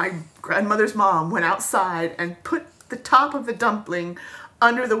great-grandmother, my grandmother's mom, went outside and put the top of the dumpling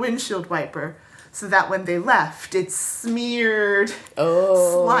under the windshield wiper so that when they left, it smeared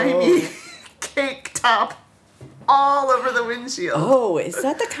slimy cake top all over the windshield. Oh, is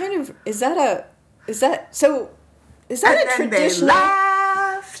that a traditional? Is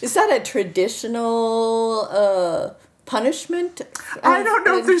that a traditional punishment? I don't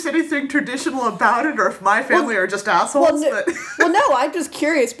know if there's anything traditional about it or if my family are just assholes. No, I'm just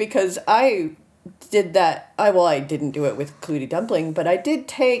curious because I did that. I didn't do it with Clutie dumpling, but I did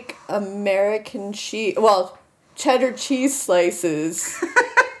take American cheddar cheese slices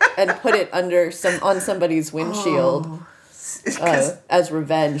and put it on somebody's windshield as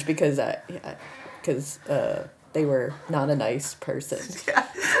revenge because they were not a nice person. Yeah,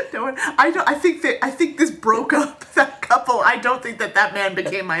 no, I think this broke up that couple. I don't think that man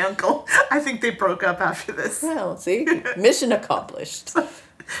became my uncle. I think they broke up after this. Well, see, mission accomplished.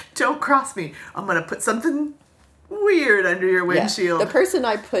 Don't cross me. I'm gonna put something weird under your windshield. The person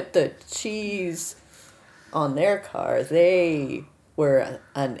I put the cheese on their car, they were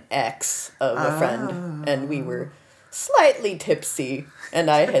an ex of a friend, and we were slightly tipsy,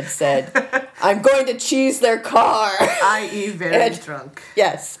 and I had said, I'm going to cheese their car. I.e. very drunk.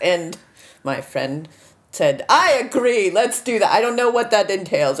 Yes, and my friend said, I agree, let's do that. I don't know what that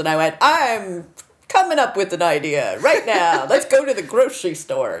entails. And I went, I'm coming up with an idea right now. Let's go to the grocery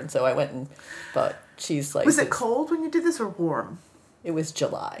store. And so I went and bought cheese slices. Was it cold when you did this or warm? It was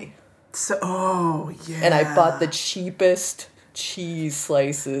July. So, yeah. And I bought the cheapest cheese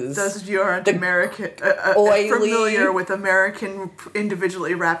slices. Those of you who aren't familiar with American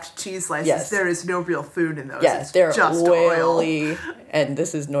individually wrapped cheese slices, there is no real food in those. Yes, they're just oily. And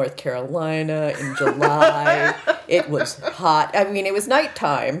this is North Carolina in July. It was hot. I mean, it was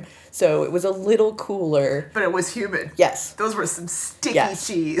nighttime, so it was a little cooler. But it was humid. Yes. Those were some sticky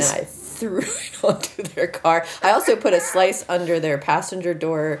cheese. And I threw it onto their car. I also put a slice under their passenger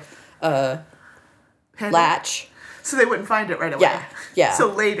door latch. So they wouldn't find it right away. Yeah.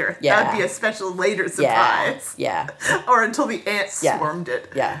 So later. Yeah. That would be a special later surprise. Yeah. Or until the ants swarmed it.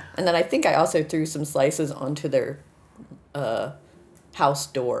 Yeah. And then I think I also threw some slices onto their house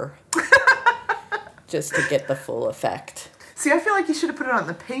door. Just to get the full effect. See, I feel like you should have put it on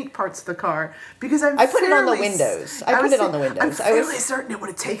the paint parts of the car because I put it on the windows. I put it on the windows. I'm fairly certain it would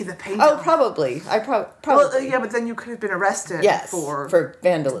have taken the paint off. off. Probably. Probably. Well, yeah, but then you could have been arrested for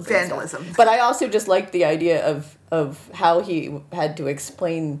vandalism. But I also just liked the idea of how he had to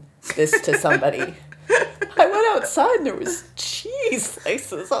explain this to somebody. I went outside and there was cheese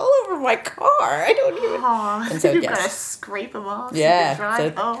slices all over my car. I don't even. And so, you've got to scrape them off. Yeah. So you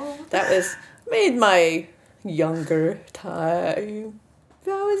can drive home. That made my younger time I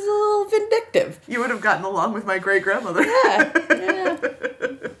was a little vindictive. You would have gotten along with my great grandmother. Yeah.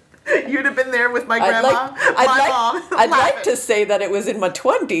 You'd have been there with my grandma, mom. I'd like to say that it was in my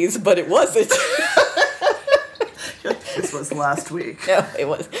 20s, but it wasn't. This was last week. No,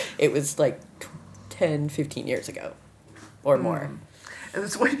 it was like 10, 15 years ago or more. And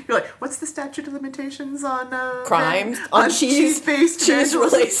it's when you're like, what's the statute of limitations on crimes? On cheese-based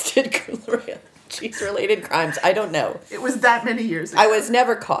cheese-related crimes. I don't know. It was that many years ago. I was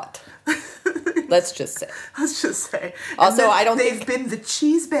never caught. Let's just say. Also, I don't think they've been the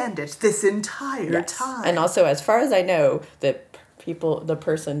cheese bandit this entire time. And also, as far as I know, the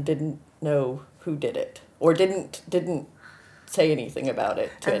person didn't know who did it or didn't say anything about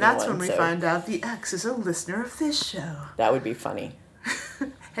it to anyone. And that's when we find out the ex is a listener of this show. That would be funny.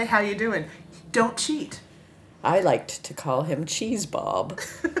 Hey, how you doing? Don't cheat. I liked to call him Cheese Bob.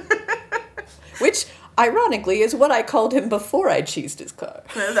 Which, ironically, is what I called him before I cheesed his car.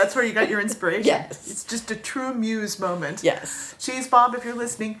 That's where you got your inspiration? Yes. It's just a true muse moment. Yes. Cheese Bob, if you're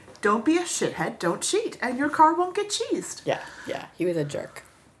listening, don't be a shithead, don't cheat, and your car won't get cheesed. Yeah, he was a jerk.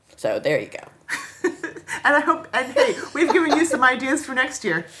 So, there you go. And hey, we've given you some ideas for next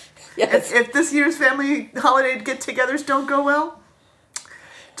year. Yes. If this year's family holiday get-togethers don't go well,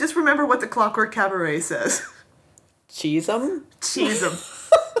 just remember what the Clockwork Cabaret says. Cheese 'em? Cheese 'em.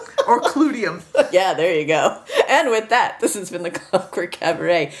 Or Cludium. Yeah, there you go. And with that, this has been the Clockwork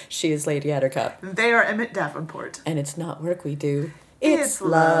Cabaret. She is Lady Attercup. They are Emmett Davenport. And it's not work we do. It's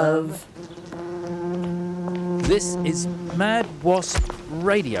love. This is Mad Wasp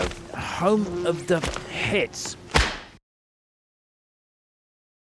Radio, home of the hits.